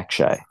and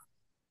Akshay, Shay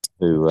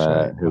who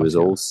is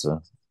Bhatia.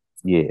 also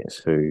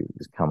yes, who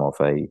has come off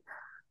a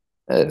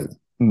a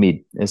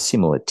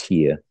similar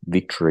tier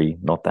victory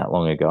not that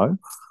long ago.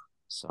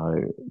 So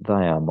they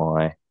are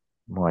my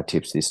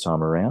tips this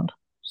time around.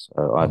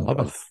 So I love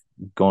it.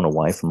 I've gone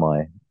away from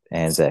my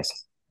Anzac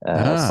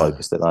Ah.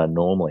 focus that I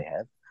normally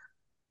have.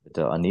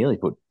 But I nearly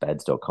put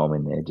bads.com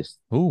in there. Just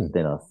Oh.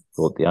 then I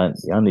thought the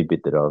only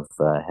bit that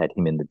I've had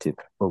him in the tip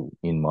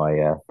in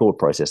my thought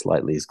process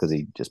lately is because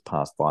he just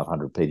passed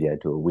 500 PGA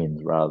Tour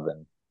wins rather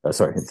than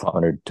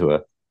 500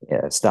 Tour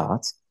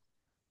starts.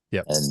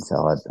 Yep. And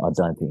so I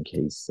don't think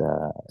he's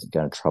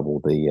going to trouble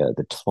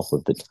the top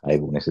of the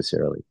table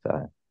necessarily.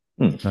 So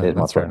No, there's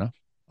my that's fair three. enough.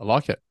 I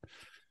like it.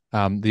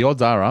 The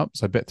odds are up.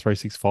 So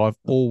Bet365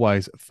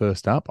 always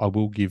first up. I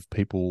will give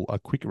people a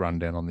quick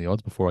rundown on the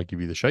odds before I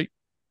give you the sheet.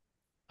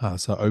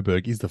 So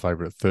Oberg is the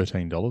favourite at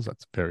 $13.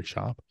 That's very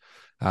sharp.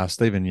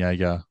 Stephen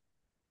Yeager,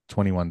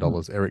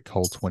 $21. Eric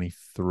Cole,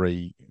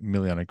 23.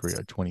 Emiliano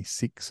Grillo,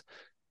 26.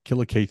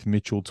 Killer Keith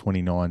Mitchell,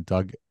 29.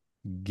 Doug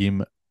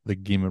Gim, the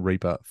Gim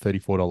Reaper,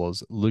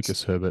 $34.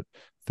 Lucas Herbert,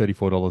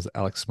 $34.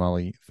 Alex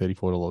Smully,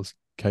 $34.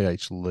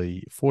 KH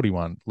Lee,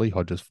 41. Lee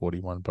Hodges,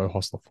 41. Bo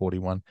Hostler,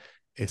 41.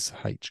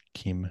 SH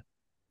Kim,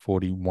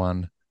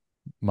 41.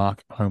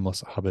 Mark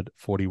Homeless Hubbard,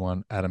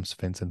 41. Adam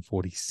Svensson,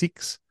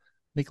 46.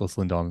 Nicholas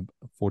Lindholm,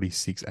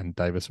 46. And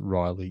Davis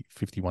Riley,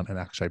 51. And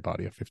Akshay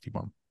Bhatia,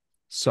 51.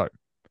 So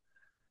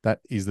that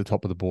is the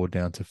top of the board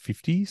down to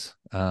 50s.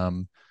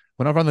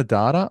 When I run the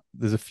data,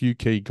 there's a few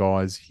key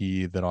guys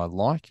here that I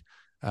like.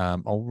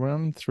 I'll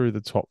run through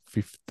the top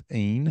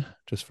 15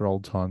 just for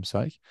old time's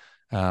sake.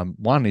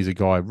 One is a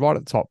guy right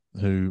at the top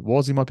who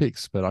was in my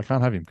picks, but I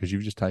can't have him because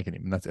you've just taken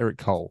him, and that's Eric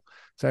Cole.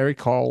 So Eric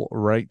Cole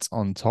rates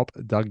on top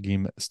Doug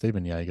Gim,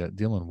 Stephen Yeager,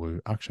 Dylan Wu,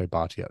 Akshay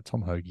Bhatia,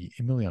 Tom Hoagie,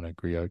 Emiliano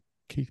Grillo,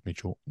 Keith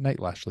Mitchell, Nate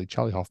Lashley,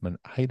 Charlie Hoffman,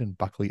 Hayden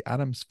Buckley,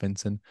 Adam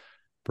Svensson,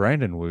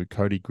 Brandon Wu,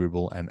 Cody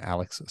Gribble, and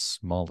Alex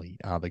Smalley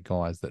are the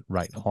guys that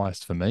rate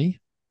highest for me.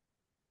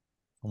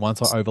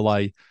 Once I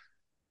overlay,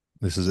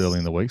 this is early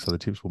in the week, so the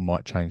tips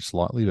might change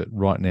slightly, but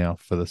right now,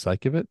 for the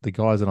sake of it, the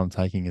guys that I'm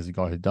taking is a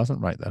guy who doesn't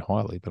rate that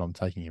highly, but I'm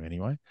taking him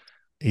anyway.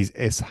 Is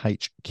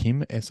SH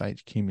Kim.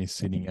 SH Kim is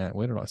sitting at,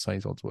 where did I say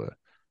his odds were?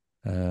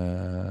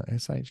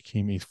 SH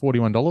Kim is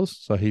 $41,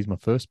 so he's my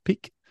first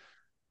pick.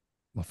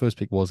 My first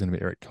pick was going to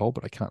be Eric Cole,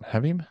 but I can't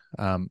have him.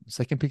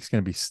 Second pick is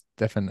going to be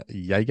Stefan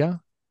Yeager,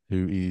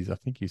 who is, I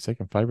think, your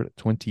second favorite at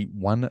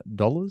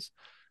 $21.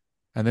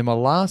 And then my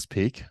last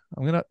pick,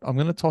 I'm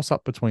gonna toss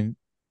up between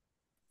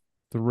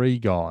three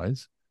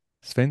guys,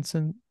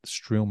 Svensson,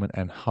 Streelman,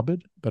 and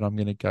Hubbard, but I'm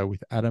gonna go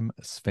with Adam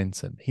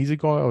Svensson. He's a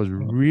guy I was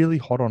really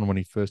hot on when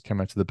he first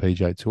came out to the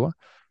PGA Tour.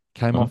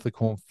 Came off the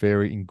Corn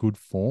Ferry in good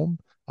form.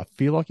 I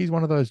feel like he's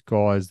one of those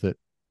guys that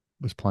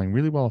was playing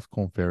really well off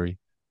Corn Ferry,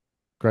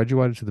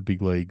 graduated to the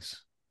big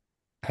leagues,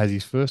 has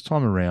his first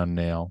time around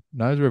now,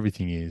 knows where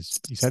everything is.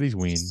 He's had his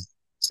win.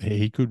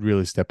 He could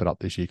really step it up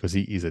this year because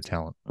he is a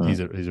talent. He's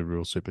a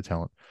real super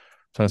talent.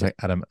 So I say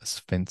Adam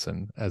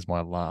Svensson as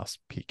my last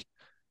pick.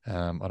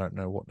 I don't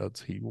know what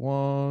odds he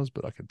was,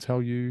 but I can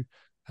tell you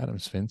Adam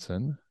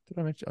Svensson. Did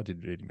I mention? I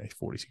did really make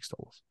 $46.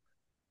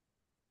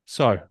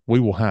 So we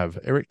will have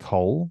Eric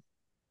Cole,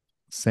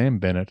 Sam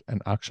Bennett,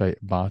 and Akshay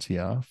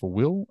Bhatia for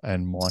Will,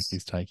 and Mike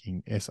is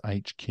taking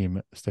SH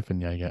Kim, Stefan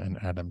Yeager, and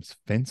Adam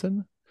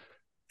Svensson.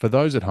 For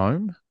those at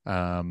home,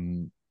 I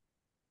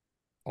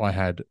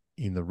had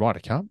in the Ryder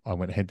Cup, I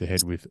went head to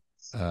head with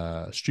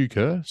Stu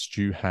Kerr.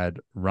 Stu had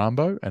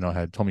Rambo, and I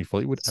had Tommy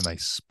Fleetwood, and they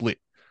split.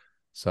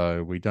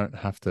 So we don't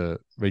have to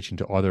reach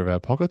into either of our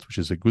pockets, which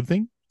is a good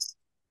thing.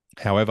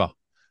 However,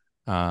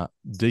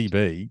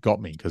 DB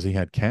got me because he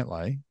had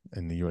Cantlay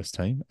in the US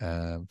team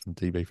from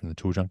DB from the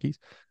Tour Junkies,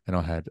 and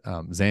I had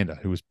Xander,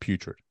 who was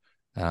putrid.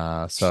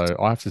 So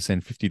I have to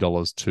send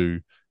 $50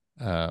 to.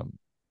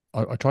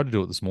 I tried to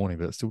do it this morning,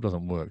 but it still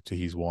doesn't work, to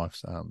his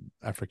wife's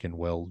African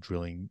well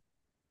drilling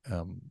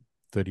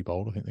 30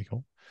 bolt, I think they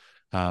call.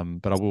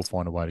 But I will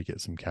find a way to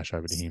get some cash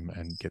over to him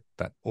and get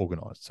that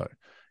organised. So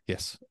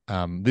yes,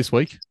 this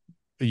week,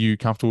 are you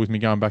comfortable with me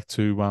going back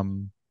to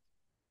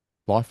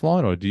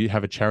Lifeline, or do you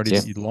have a charity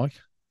that you'd like?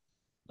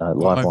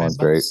 Lifeline's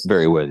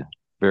very worthy.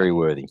 Very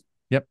worthy.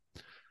 Yep.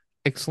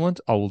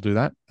 Excellent. I will do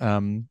that.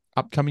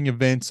 Upcoming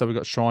events. So we've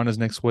got Shriners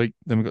next week.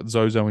 Then we've got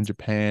Zozo in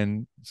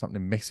Japan,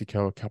 something in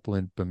Mexico, a couple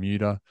in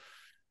Bermuda.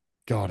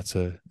 God,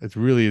 it's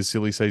really a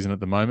silly season at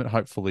the moment.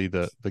 Hopefully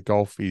the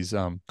golf is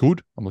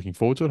good. I'm looking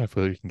forward to it.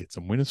 Hopefully we can get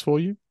some winners for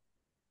you.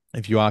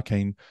 If you are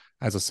keen,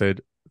 as I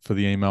said, for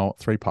the email,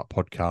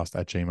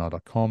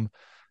 3puttpodcast@gmail.com,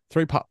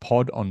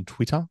 3puttpod on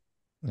Twitter.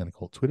 I'm going to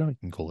call it Twitter. You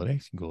can call it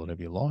X. You can call it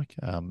whatever you like.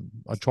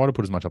 I try to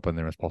put as much up on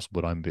there as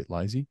possible, but I'm a bit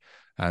lazy.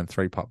 And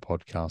 3putt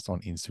Podcast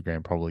on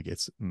Instagram probably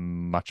gets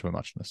much of a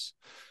muchness.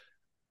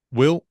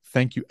 Will,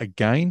 thank you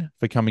again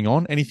for coming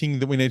on. Anything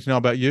that we need to know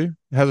about you?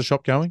 How's the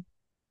shop going?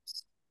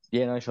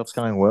 Yeah, no, shop's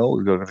going well.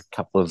 We've got a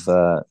couple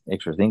of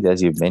extra things.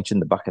 As you've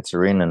mentioned, the buckets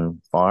are in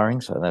and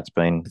firing, so that's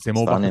been Is there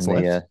more fun. buckets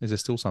left? Is there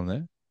still some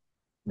there?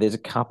 There's a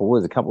couple.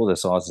 There's a couple of the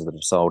sizes that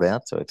have sold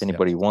out. So if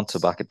anybody wants a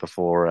bucket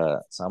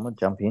before summer,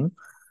 jump in.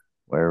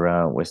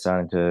 We're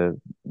starting to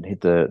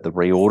hit the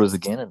reorders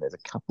again, and there's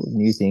a couple of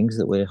new things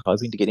that we're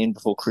hoping to get in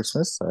before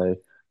Christmas. So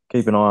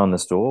keep an eye on the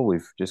store.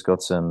 We've just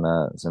got some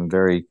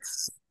very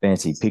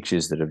fancy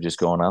pictures that have just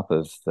gone up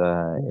of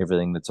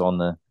everything that's on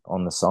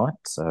the site.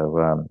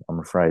 So I'm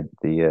afraid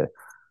the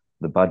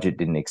budget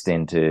didn't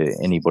extend to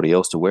anybody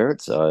else to wear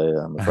it. So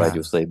I'm afraid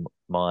you'll see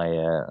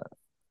my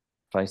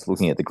face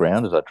looking at the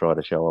ground as I try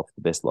to show off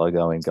the best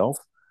logo in golf.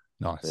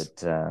 Nice.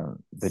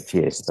 But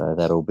yes, so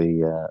that'll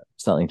be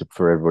something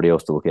for everybody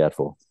else to look out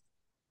for.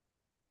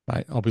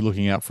 Mate, I'll be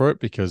looking out for it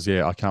because,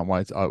 I can't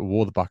wait. I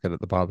wore the bucket at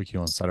the barbecue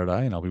on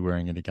Saturday, and I'll be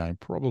wearing it again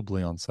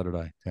probably on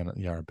Saturday down at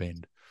the Yarra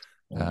Bend.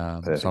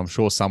 So I'm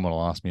sure someone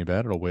will ask me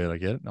about it or where to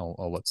get it, and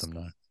I'll let them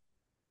know.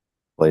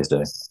 Please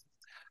do.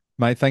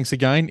 Mate, thanks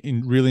again.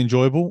 Really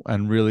enjoyable,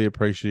 and really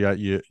appreciate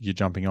you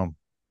jumping on.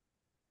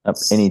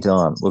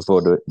 Anytime. Look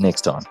forward to it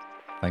next time.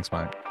 Thanks,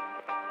 mate.